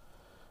else.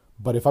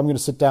 But if I'm going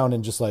to sit down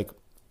and just like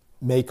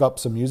make up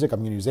some music, I'm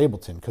going to use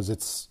Ableton because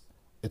it's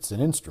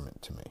an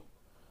instrument to me.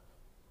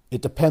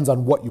 It depends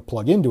on what you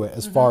plug into it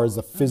as far as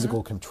the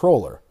physical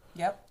controller.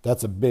 Yep.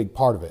 That's a big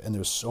part of it. And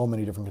there's so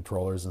many different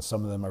controllers, and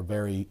some of them are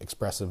very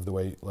expressive the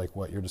way, like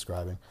what you're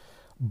describing.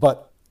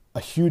 But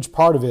a huge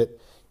part of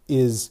it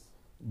is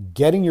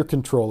getting your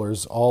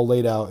controllers all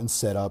laid out and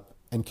set up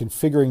and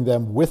configuring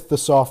them with the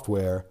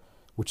software,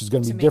 which is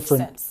going to be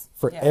different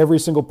for every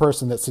single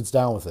person that sits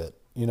down with it.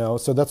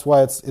 So that's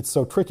why it's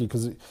so tricky,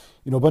 because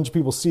a bunch of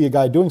people see a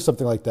guy doing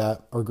something like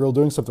that or a girl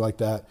doing something like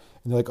that,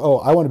 and they're like, oh,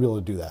 I want to be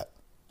able to do that.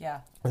 Yeah.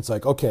 It's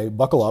like, okay,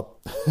 buckle up.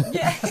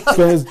 Yeah.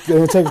 It's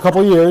going to take a couple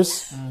of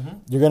years.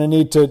 You're going to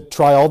need to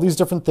try all these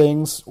different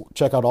things,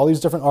 check out all these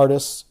different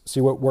artists,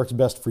 see what works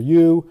best for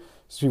you,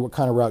 see what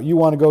kind of route you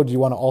want to go. Do you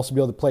want to also be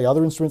able to play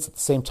other instruments at the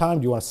same time?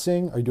 Do you want to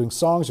sing? Are you doing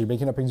songs? Are you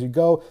making up things as you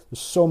go?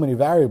 There's so many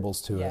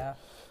variables to it.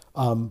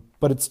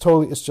 But it's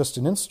just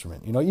an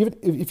instrument. Even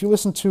if you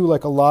listen to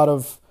like a lot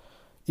of,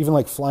 even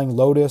like Flying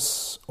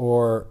Lotus,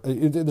 or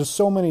there's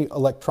so many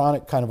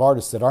electronic kind of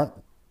artists that aren't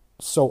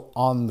so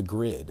on the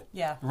grid.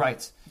 Yeah.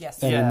 Right.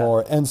 Yes.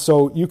 Anymore. And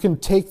so you can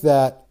take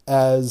that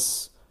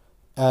as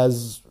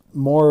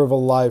more of a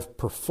live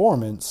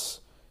performance,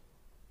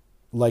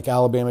 like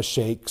Alabama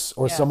Shakes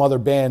or some other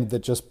band that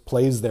just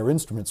plays their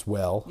instruments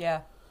well.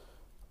 Yeah.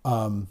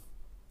 And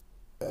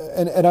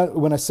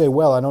when I say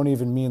well, I don't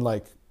even mean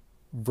like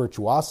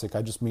virtuosic.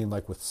 I just mean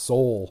like with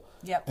soul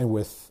and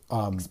with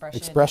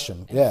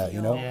expression. And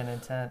and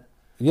intent.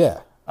 Yeah,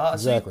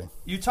 exactly. So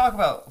you talk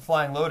about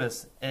Flying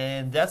Lotus,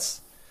 and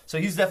so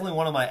he's definitely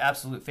one of my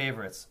absolute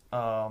favorites.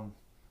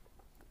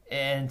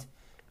 And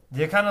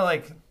they're kind of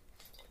like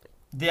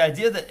the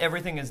idea that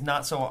everything is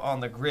not so on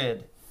the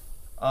grid.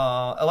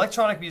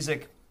 Electronic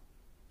music,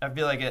 I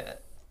feel like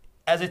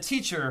as a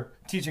teacher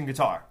teaching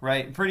guitar,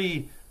 right?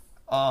 Pretty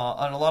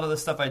on a lot of the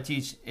stuff I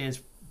teach is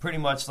pretty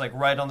much like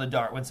right on the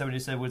dart. When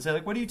somebody would say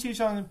like, what do you teach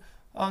on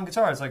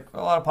guitar? It's like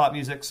a lot of pop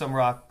music, some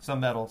rock, some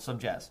metal, some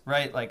jazz,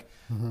 right? Like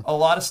a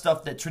lot of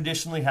stuff that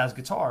traditionally has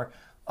guitar.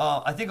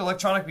 I think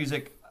electronic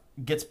music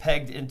gets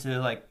pegged into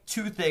like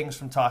two things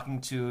from talking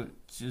to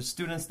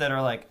students that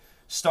are like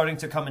starting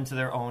to come into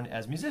their own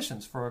as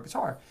musicians for a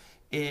guitar.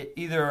 It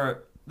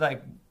either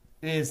like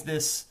is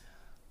this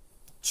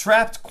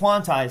trapped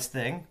quantized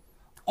thing,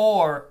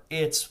 or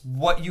it's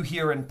what you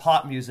hear in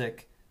pop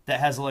music that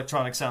has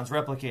electronic sounds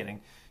replicating.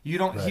 You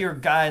don't hear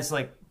guys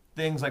like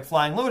things like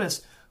Flying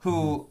Lotus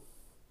who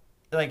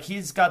like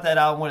he's got that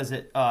album, what is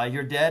it,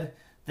 You're Dead,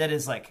 that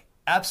is like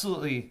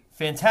absolutely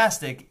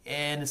fantastic,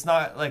 and it's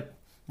not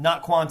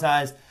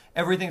quantized,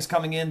 everything's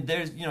coming in.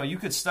 There's, you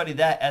could study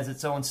that as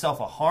its own self,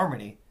 a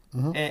harmony,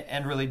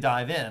 and really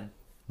dive in.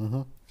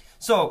 Mm-hmm.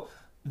 So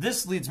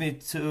this leads me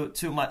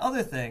to my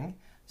other thing.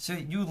 So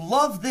you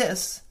love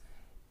this,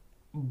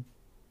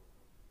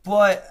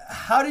 but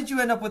how did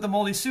you end up with the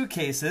Moldy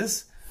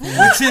Suitcases,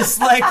 which is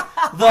like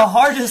the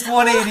hardest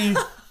 180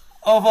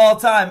 of all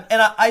time?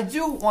 And I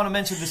do want to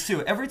mention this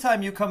too. Every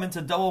time you come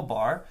into Double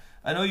Bar,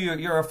 I know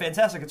you're a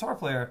fantastic guitar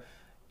player.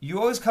 You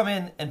always come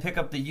in and pick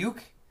up the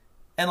uke.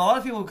 And a lot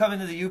of people who come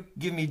into the uke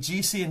give me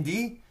G, C, and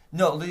D.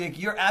 No, like,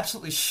 you're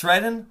absolutely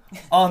shredding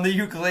on the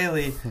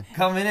ukulele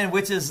coming in,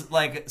 which is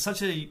like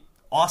such a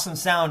awesome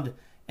sound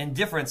and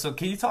difference. So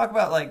can you talk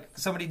about like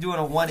somebody doing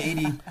a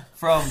 180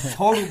 from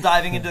total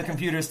diving into the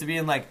computers to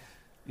being like,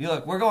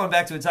 look, we're going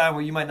back to a time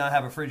where you might not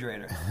have a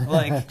refrigerator.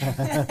 Like,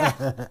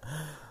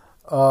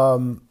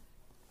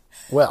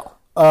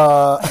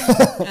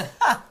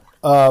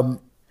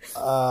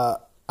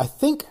 I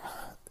think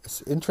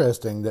it's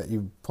interesting that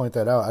you point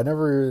that out. I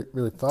never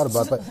really thought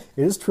about it, but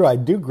it is true. I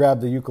do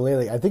grab the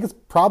ukulele. I think it's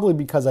probably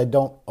because I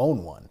don't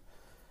own one.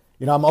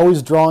 I'm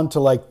always drawn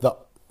to like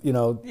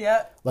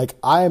like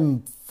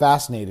I'm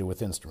fascinated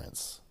with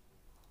instruments.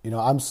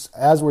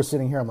 As we're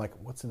sitting here, I'm like,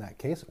 what's in that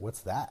case?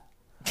 What's that?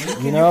 You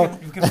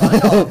can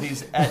find all of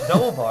these at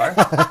Double Bar.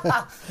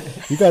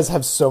 You guys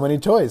have so many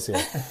toys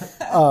here.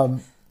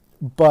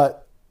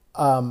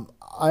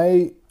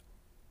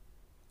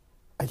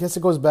 I guess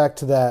it goes back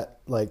to that,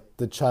 like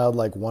the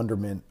childlike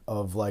wonderment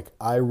of like,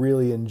 I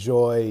really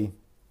enjoy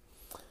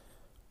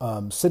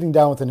sitting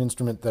down with an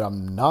instrument that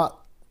I'm not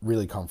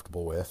really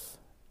comfortable with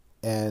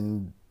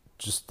and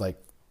just like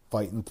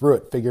fighting through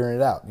it, figuring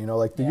it out.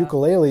 Like the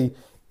ukulele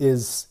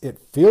it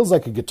feels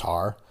like a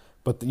guitar,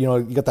 but you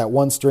got that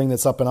one string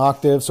that's up an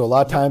octave. So a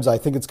lot of times I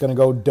think it's going to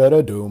go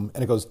da-da-doom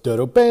and it goes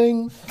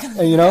da-da-bang,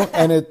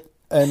 and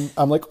and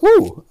I'm like,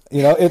 woo,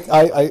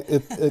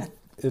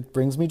 it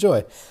brings me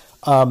joy.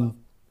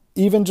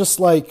 Even just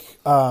like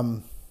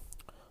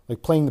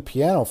playing the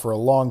piano for a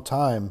long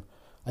time,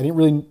 I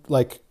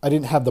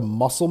didn't have the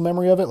muscle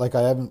memory of it. Like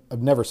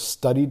I've never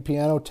studied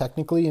piano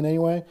technically in any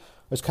way.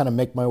 I just kind of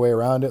make my way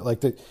around it.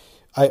 Like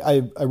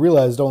I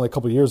realized only a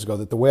couple of years ago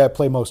that the way I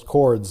play most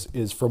chords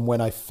is from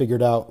when I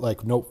figured out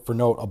like note for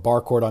note a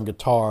bar chord on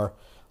guitar,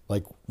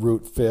 like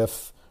root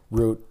fifth,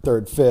 root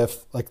third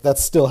fifth. Like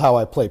that's still how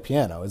I play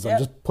piano. I'm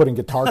just putting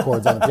guitar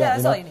chords on the piano. Yeah,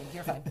 that's all you need.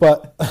 You're fine.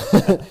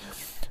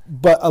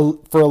 But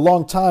for a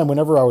long time,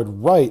 whenever I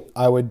would write,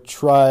 I would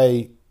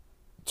try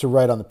to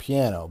write on the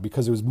piano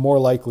because it was more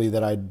likely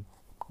that I'd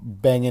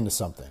bang into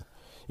something.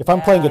 If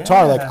I'm playing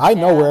guitar, I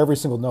know where every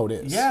single note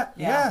is.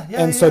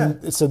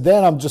 So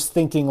then I'm just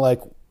thinking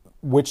like,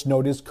 which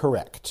note is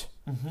correct,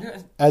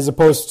 as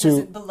opposed to does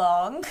it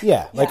belong?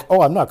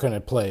 I'm not going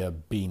to play a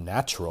B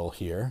natural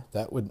here.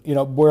 That would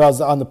Whereas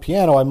on the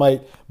piano, I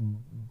might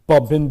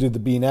bump into the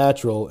B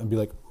natural and be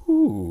like,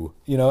 ooh,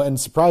 and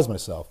surprise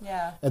myself.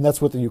 Yeah. And that's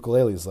what the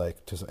ukulele is like.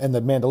 And the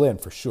mandolin,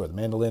 for sure. The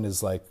mandolin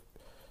is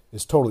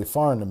totally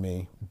foreign to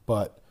me,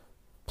 but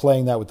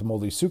playing that with the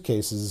Moldy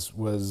Suitcases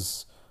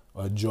was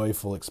a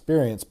joyful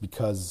experience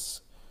because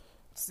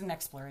it's an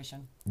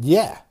exploration.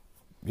 Yeah.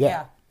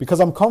 Because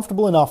I'm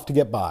comfortable enough to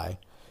get by,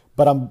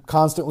 but I'm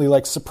constantly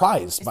like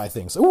surprised by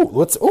things. Try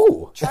it.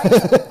 Oh,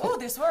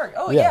 this worked.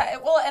 Oh, yeah.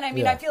 Well, and I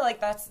mean, Yeah. I feel like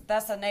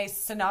that's a nice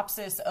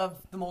synopsis of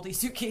the Moldy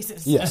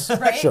Suitcases. Yes,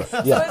 right. sure.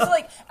 So Yeah. it's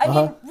like, I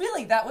mean,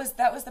 really, that was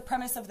the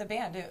premise of the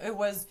band. It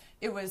was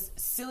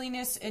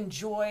silliness and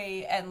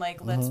joy, and like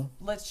let's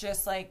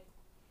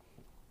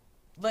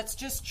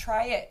just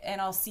try it, and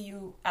I'll see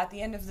you at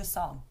the end of the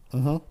song.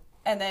 Mm-hmm.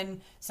 And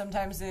then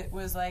sometimes it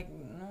was like,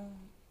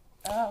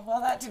 oh, well,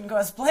 that didn't go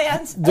as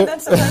planned. And then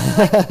sometimes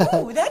it's like,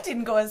 ooh, that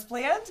didn't go as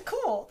planned.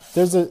 Cool.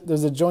 There's a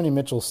Joni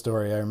Mitchell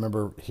story I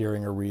remember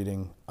hearing or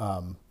reading,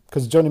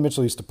 because Joni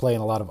Mitchell used to play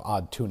in a lot of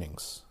odd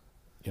tunings,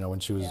 when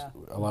she was,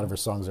 a lot of her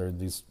songs are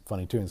these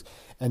funny tunings.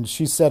 And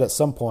she said at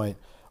some point,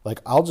 like,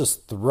 I'll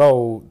just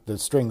throw the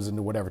strings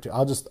into whatever tune.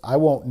 I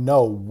won't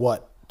know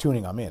what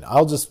tuning I'm in.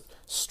 I'll just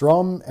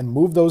strum and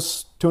move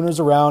those tuners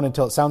around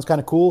until it sounds kind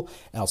of cool,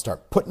 and I'll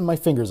start putting my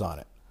fingers on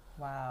it.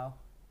 Wow.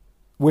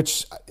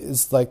 Which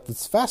is like,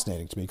 it's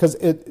fascinating to me because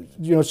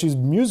she's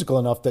musical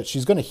enough that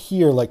she's going to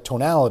hear like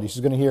tonality.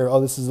 She's going to hear, oh,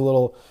 this is a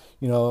little,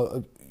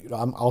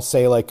 I'll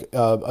say like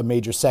a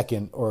major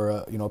second or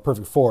a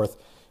perfect fourth.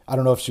 I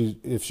don't know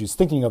if she's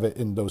thinking of it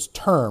in those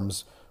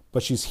terms,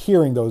 but she's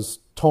hearing those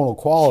tonal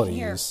qualities. She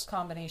hears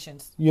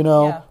combinations.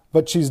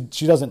 But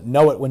she doesn't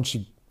know it when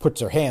she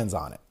puts her hands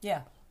on it.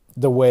 Yeah.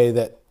 The way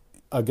that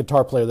a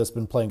guitar player that's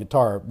been playing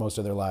guitar most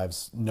of their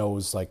lives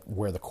knows like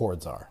where the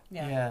chords are.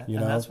 Yeah.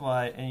 And that's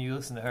why, and you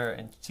listen to her,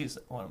 and she's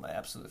one of my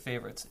absolute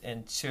favorites.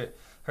 And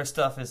her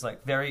stuff is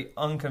like very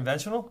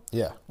unconventional.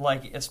 Yeah.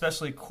 Like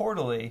especially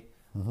chordally.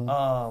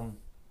 Mm-hmm.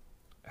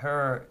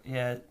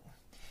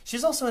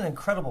 She's also an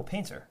incredible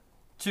painter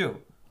too,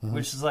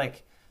 which is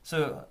like,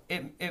 so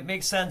it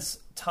makes sense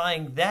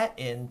tying that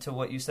into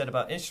what you said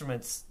about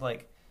instruments.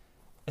 Like,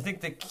 I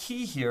think the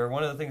key here,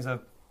 one of the things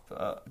I've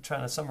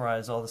trying to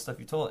summarize all the stuff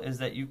you told, is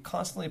that you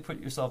constantly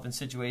put yourself in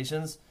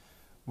situations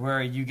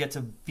where you get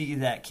to be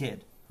that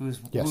kid who's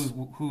Yes.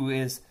 who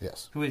is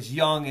Yes. who is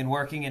young and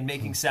working and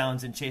making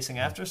sounds and chasing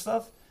after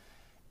stuff.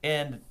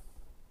 And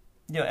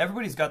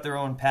everybody's got their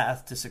own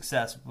path to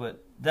success,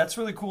 but that's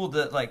really cool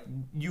that like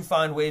you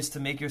find ways to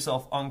make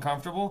yourself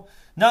uncomfortable.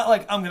 Not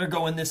like I'm gonna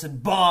go in this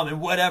and bomb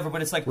and whatever,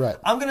 but it's like Right.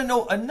 I'm gonna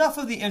know enough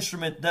of the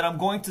instrument that I'm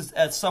going to,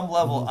 at some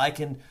level, I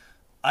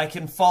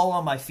can fall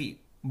on my feet.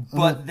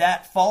 But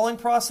that falling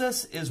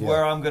process is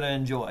where I'm gonna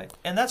enjoy,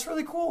 and that's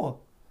really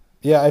cool.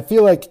 Yeah, I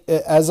feel like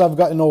as I've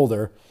gotten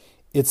older,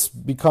 it's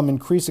become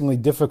increasingly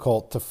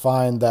difficult to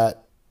find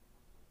that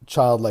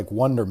childlike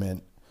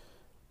wonderment,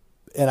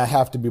 and I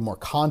have to be more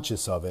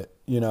conscious of it,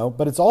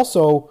 But it's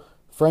also,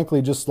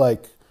 frankly, just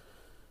like,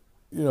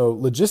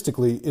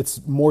 logistically,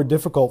 it's more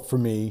difficult for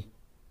me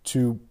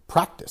to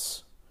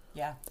practice.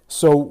 Yeah.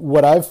 So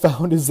what I've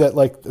found is that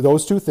like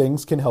those two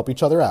things can help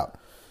each other out.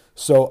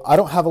 So I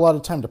don't have a lot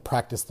of time to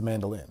practice the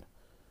mandolin.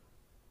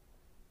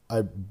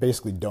 I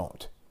basically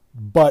don't.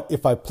 But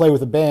if I play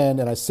with a band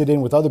and I sit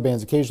in with other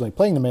bands occasionally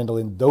playing the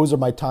mandolin, those are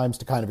my times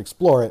to kind of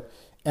explore it.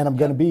 And I'm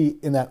going to be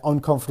in that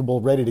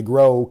uncomfortable, ready to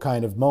grow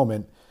kind of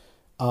moment.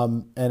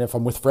 And if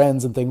I'm with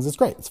friends and things, it's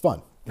great. It's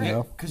fun.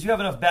 Because you have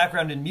enough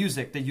background in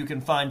music that you can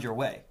find your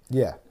way.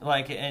 Yeah.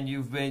 Like, and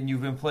you've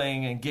been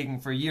playing and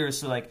gigging for years,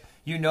 so like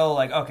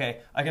like, okay,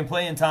 I can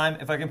play in time.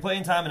 If I can play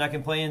in time and I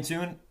can play in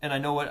tune, and I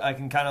know what I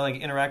can kind of like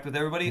interact with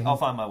everybody, I'll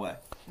find my way.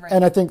 Right.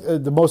 And I think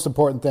the most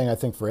important thing I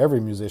think for every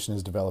musician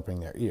is developing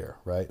their ear,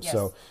 right? Yes.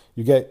 So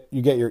you get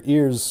your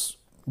ears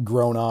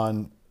grown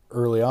on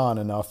early on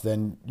enough,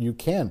 then you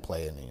can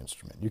play any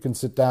instrument. You can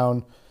sit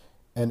down,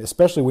 and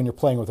especially when you're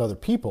playing with other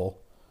people,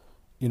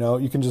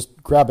 you can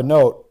just grab a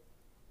note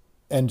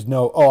and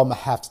know, oh, I'm a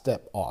half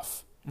step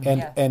off,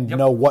 and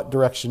know what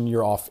direction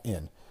you're off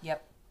in.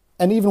 Yep.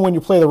 And even when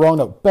you play the wrong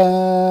note,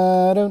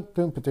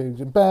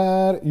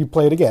 you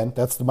play it again.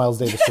 That's the Miles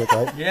Davis trick,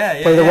 right?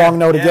 Yeah. Play the wrong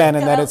note yeah. again,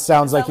 and then it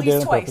sounds like At you did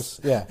it least on twice.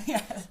 purpose.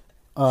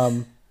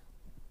 Yeah.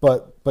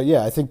 But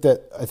yeah, I think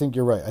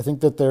you're right. I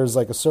think that there's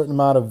like a certain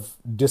amount of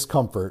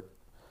discomfort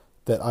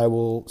that I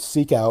will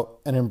seek out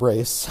and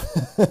embrace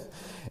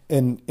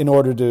in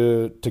order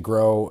to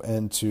grow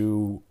and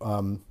to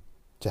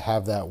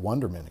have that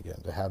wonderment again,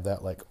 to have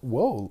that like,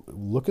 whoa,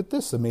 look at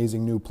this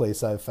amazing new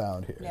place I've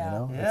found here.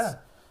 Yeah. Yeah.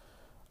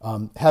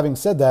 Having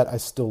said that, I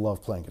still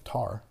love playing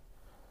guitar.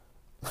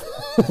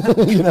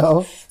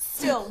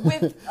 Still,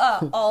 with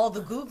all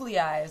the googly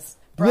eyes.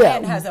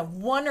 Brian has a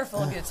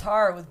wonderful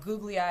guitar with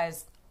googly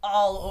eyes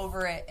all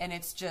over it, and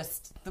it's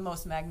just the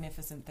most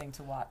magnificent thing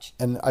to watch.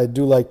 And I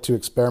do like to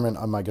experiment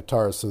on my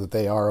guitars so that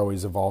they are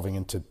always evolving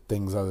into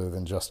things other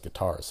than just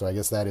guitars. So I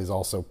guess that is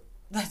also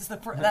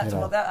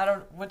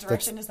What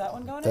direction is that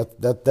one going in?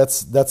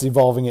 that's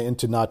evolving it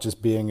into not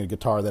just being a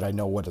guitar that I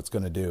know what it's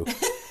going to do.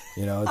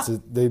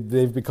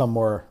 They've become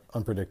more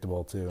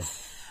unpredictable too.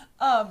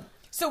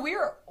 So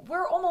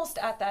we're almost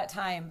at that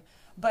time,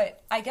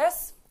 but I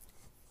guess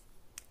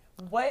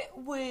what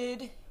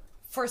would,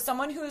 for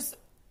someone who's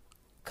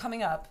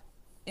coming up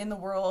in the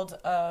world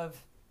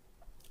of,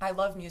 I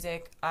love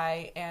music,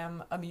 I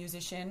am a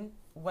musician,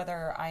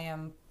 whether I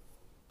am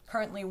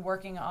currently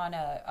working on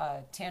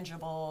a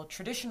tangible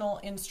traditional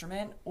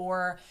instrument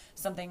or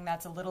something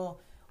that's a little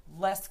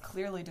less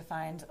clearly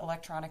defined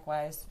electronic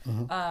wise,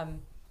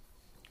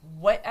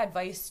 what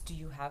advice do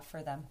you have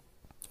for them?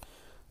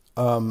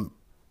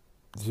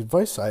 The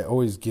advice I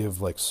always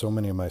give like so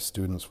many of my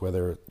students,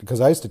 because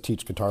I used to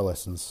teach guitar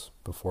lessons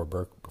before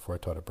I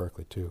taught at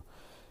Berkeley too.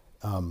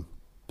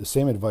 The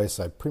same advice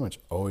I pretty much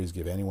always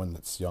give anyone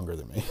that's younger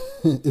than me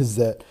is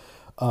that,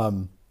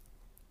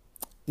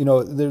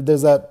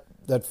 there's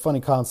that funny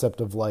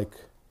concept of like,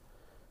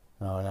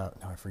 now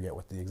I forget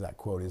what the exact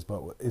quote is,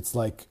 but it's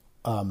like,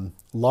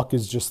 luck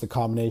is just the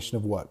combination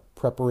of what?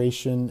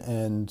 Preparation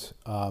and,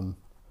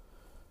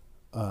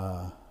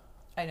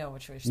 I know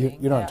what you're saying.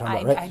 You know what I'm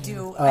talking about, right? I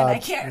do, and I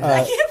can't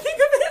think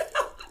of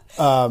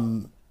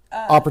it.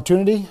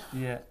 Opportunity?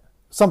 Yeah.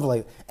 Something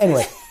like that.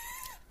 Anyway,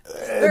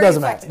 it Very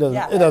doesn't matter.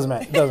 effective, It doesn't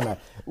matter.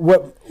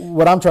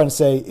 What I'm trying to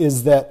say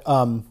is that,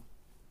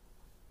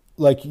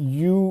 like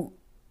you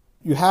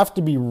have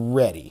to be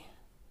ready.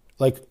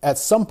 Like at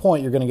some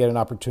point you're going to get an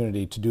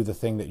opportunity to do the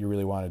thing that you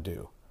really want to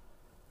do.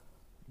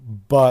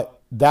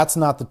 But that's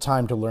not the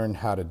time to learn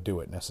how to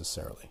do it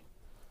necessarily.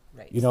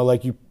 Right.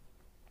 Like you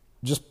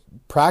just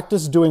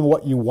practice doing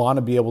what you want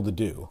to be able to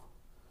do.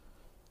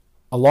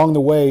 Along the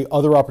way,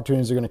 other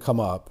opportunities are going to come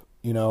up,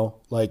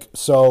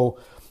 so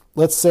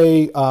let's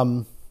say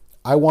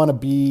I want to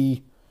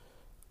be,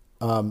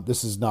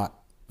 this is not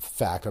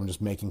fact, I'm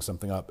just making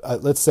something up.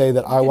 Let's say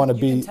that I want to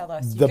be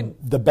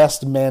the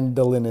best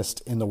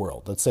mandolinist in the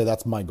world. Let's say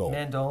that's my goal.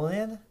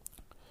 Mandolin?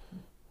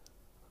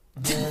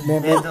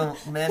 Mandolitis?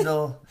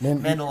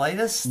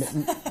 Mandolitis?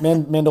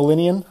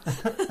 Mandolinian?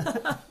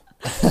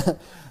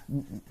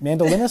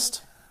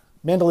 Mandolinist?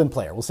 Mandolin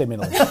player. We'll say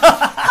mandolin.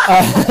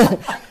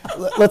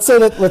 Let's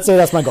say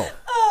that's my goal.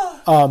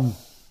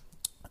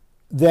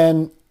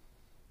 Then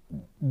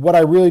what I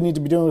really need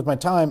to be doing with my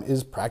time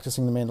is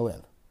practicing the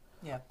mandolin.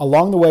 Yeah.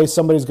 Along the way,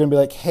 somebody's going to be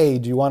like, hey,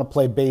 do you want to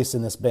play bass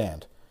in this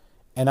band?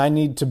 And I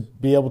need to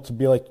be able to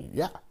be like,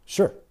 yeah,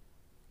 sure,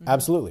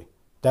 absolutely.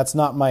 That's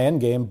not my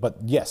end game, but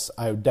yes,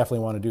 I definitely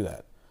want to do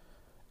that.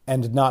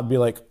 And not be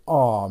like,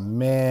 oh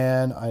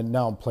man,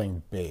 now I'm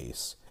playing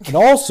bass. And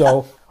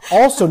also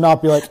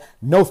not be like,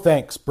 no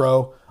thanks,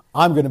 bro.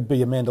 I'm going to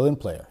be a mandolin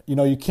player.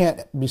 You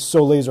can't be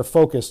so laser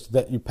focused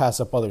that you pass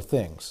up other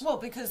things. Well,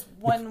 because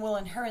one will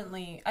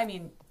inherently,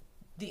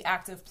 the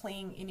act of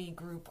playing in a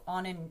group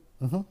on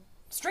an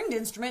stringed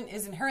instrument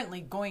is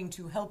inherently going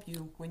to help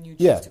you when you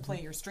choose to play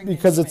your stringed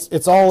because instrument.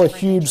 it's all a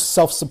huge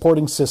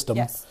self-supporting system.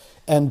 Yes.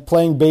 And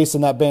playing bass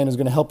in that band is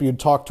going to help you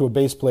talk to a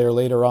bass player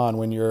later on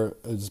when you're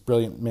this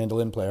brilliant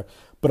mandolin player.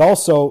 But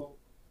also,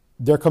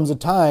 there comes a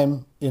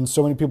time in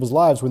so many people's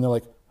lives when they're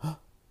like,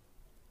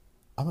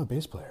 I'm a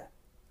bass player.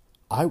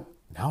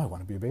 Now I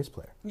want to be a bass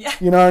player. Yeah.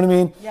 You know what I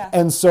mean? Yeah.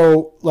 And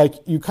so,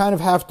 you kind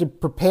of have to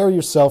prepare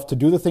yourself to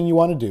do the thing you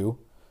want to do,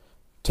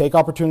 take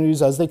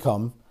opportunities as they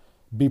come,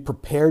 be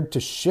prepared to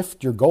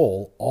shift your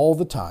goal all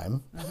the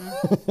time.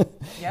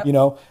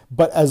 Yep.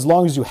 But as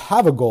long as you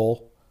have a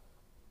goal,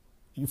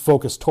 you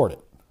focus toward it.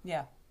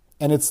 Yeah.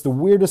 And it's the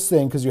weirdest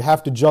thing because you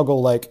have to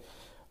juggle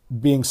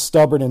being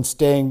stubborn and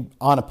staying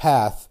on a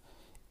path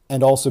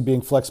and also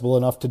being flexible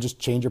enough to just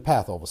change your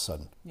path all of a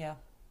sudden. Yeah.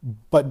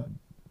 But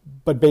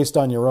based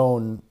on your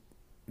own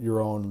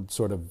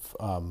sort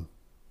of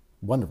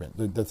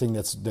wonderment, the thing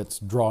that's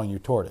drawing you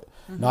toward it,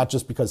 not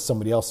just because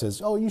somebody else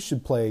says, "Oh, you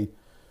should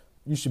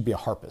be a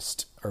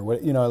harpist," or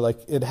what.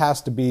 It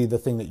has to be the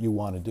thing that you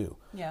want to do.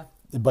 Yeah.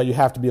 But you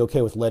have to be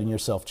okay with letting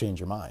yourself change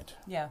your mind.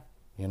 Yeah.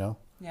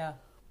 Yeah.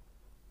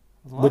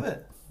 Love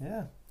it.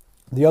 Yeah.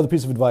 The other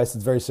piece of advice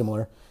that's very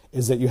similar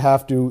is that you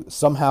have to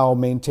somehow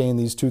maintain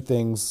these two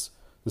things,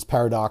 this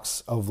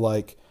paradox of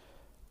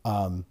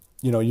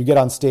you get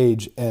on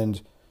stage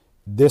and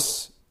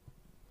this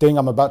thing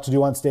I'm about to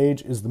do on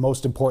stage is the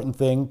most important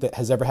thing that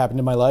has ever happened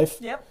in my life.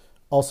 Yep.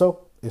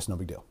 Also, it's no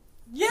big deal.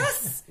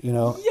 Yes.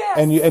 Yes.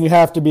 And you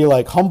have to be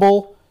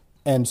humble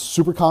and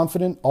super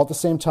confident all at the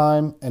same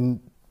time.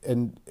 And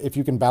if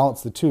you can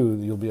balance the two,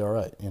 you'll be all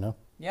right.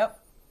 Yep.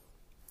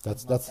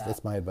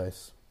 That's my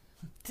advice.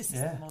 This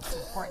is the most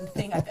important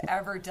thing I've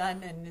ever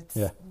done, and it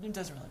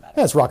doesn't really matter.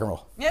 Yeah, it's rock and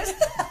roll. Yes.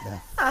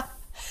 Yeah.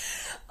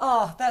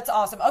 Oh, that's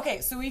awesome. Okay,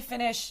 so we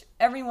finish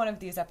every one of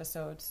these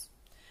episodes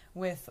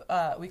with,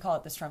 we call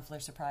it the Strumpfler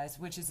surprise,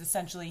 which is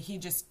essentially he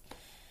just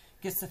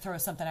gets to throw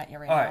something at you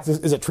right now. Right.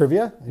 Is it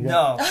trivia?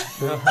 No.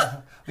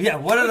 Yeah,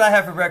 what did I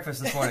have for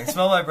breakfast this morning?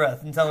 Smell my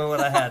breath and tell me what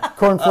I had.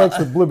 Cornflakes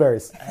with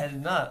blueberries. I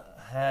had not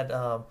had.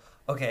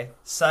 Okay.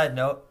 Side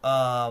note.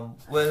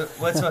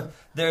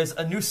 There's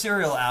a new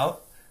cereal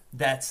out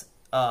that's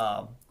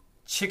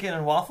chicken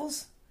and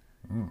waffles.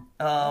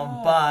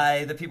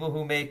 By the people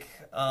who make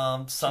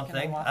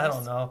something. I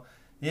don't know.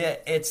 Yeah,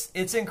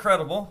 it's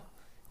incredible.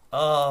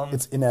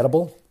 It's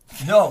inedible.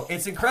 No,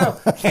 it's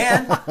incredible.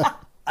 And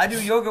I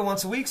do yoga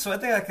once a week, so I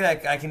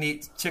think I can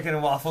eat chicken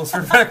and waffles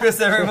for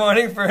breakfast every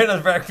morning for a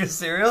breakfast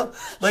cereal.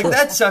 Sure.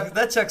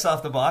 That checks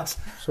off the box.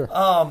 Sure.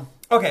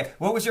 Okay,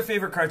 what was your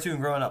favorite cartoon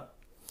growing up?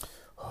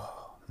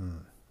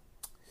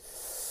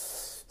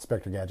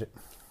 Inspector Gadget.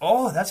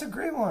 Oh, that's a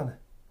great one.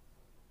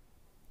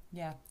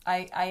 Yeah,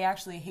 I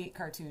actually hate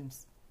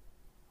cartoons.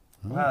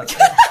 Wow.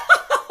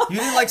 You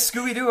didn't like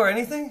Scooby-Doo or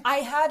anything?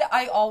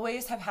 I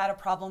always have had a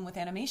problem with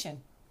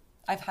animation.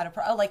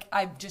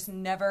 I've just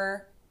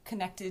never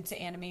connected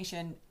to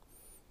animation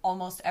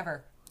almost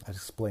ever. That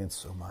explains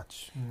so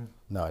much.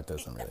 No, it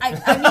doesn't really.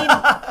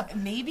 I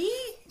mean, maybe.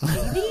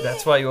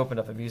 That's why you opened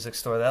up a music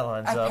store. That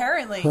lines up.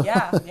 Apparently,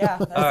 yeah.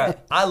 That's all right. it.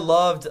 I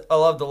loved a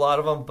lot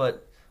of them,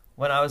 but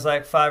when I was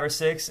 5 or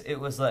 6, it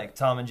was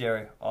Tom and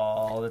Jerry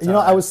all the time.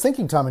 I was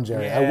thinking Tom and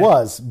Jerry. Yeah. I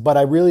was, but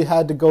I really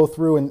had to go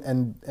through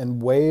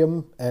and weigh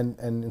them, and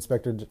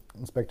Inspector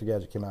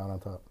Gadget came out on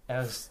top.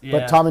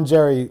 But Tom and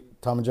Jerry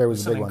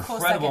was a big one.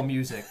 Incredible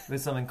music.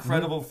 With some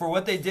incredible for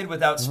what they did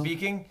without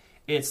speaking.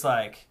 It's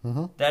that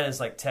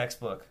is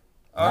textbook.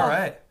 All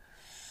right.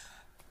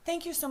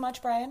 Thank you so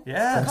much, Brian.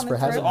 Yeah, thanks for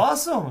having me.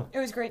 Awesome. It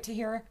was great to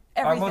hear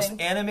everything. Our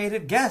most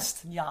animated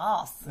guest.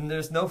 Yes. And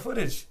there's no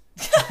footage.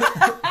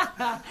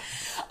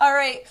 All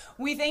right.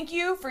 We thank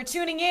you for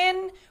tuning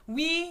in.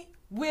 We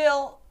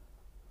will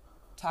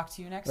talk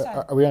to you next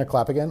time. Are we going to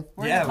clap again?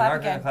 We're going to clap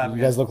again.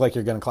 You guys look like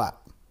you're going to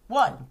clap.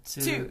 1,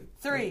 2,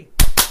 3.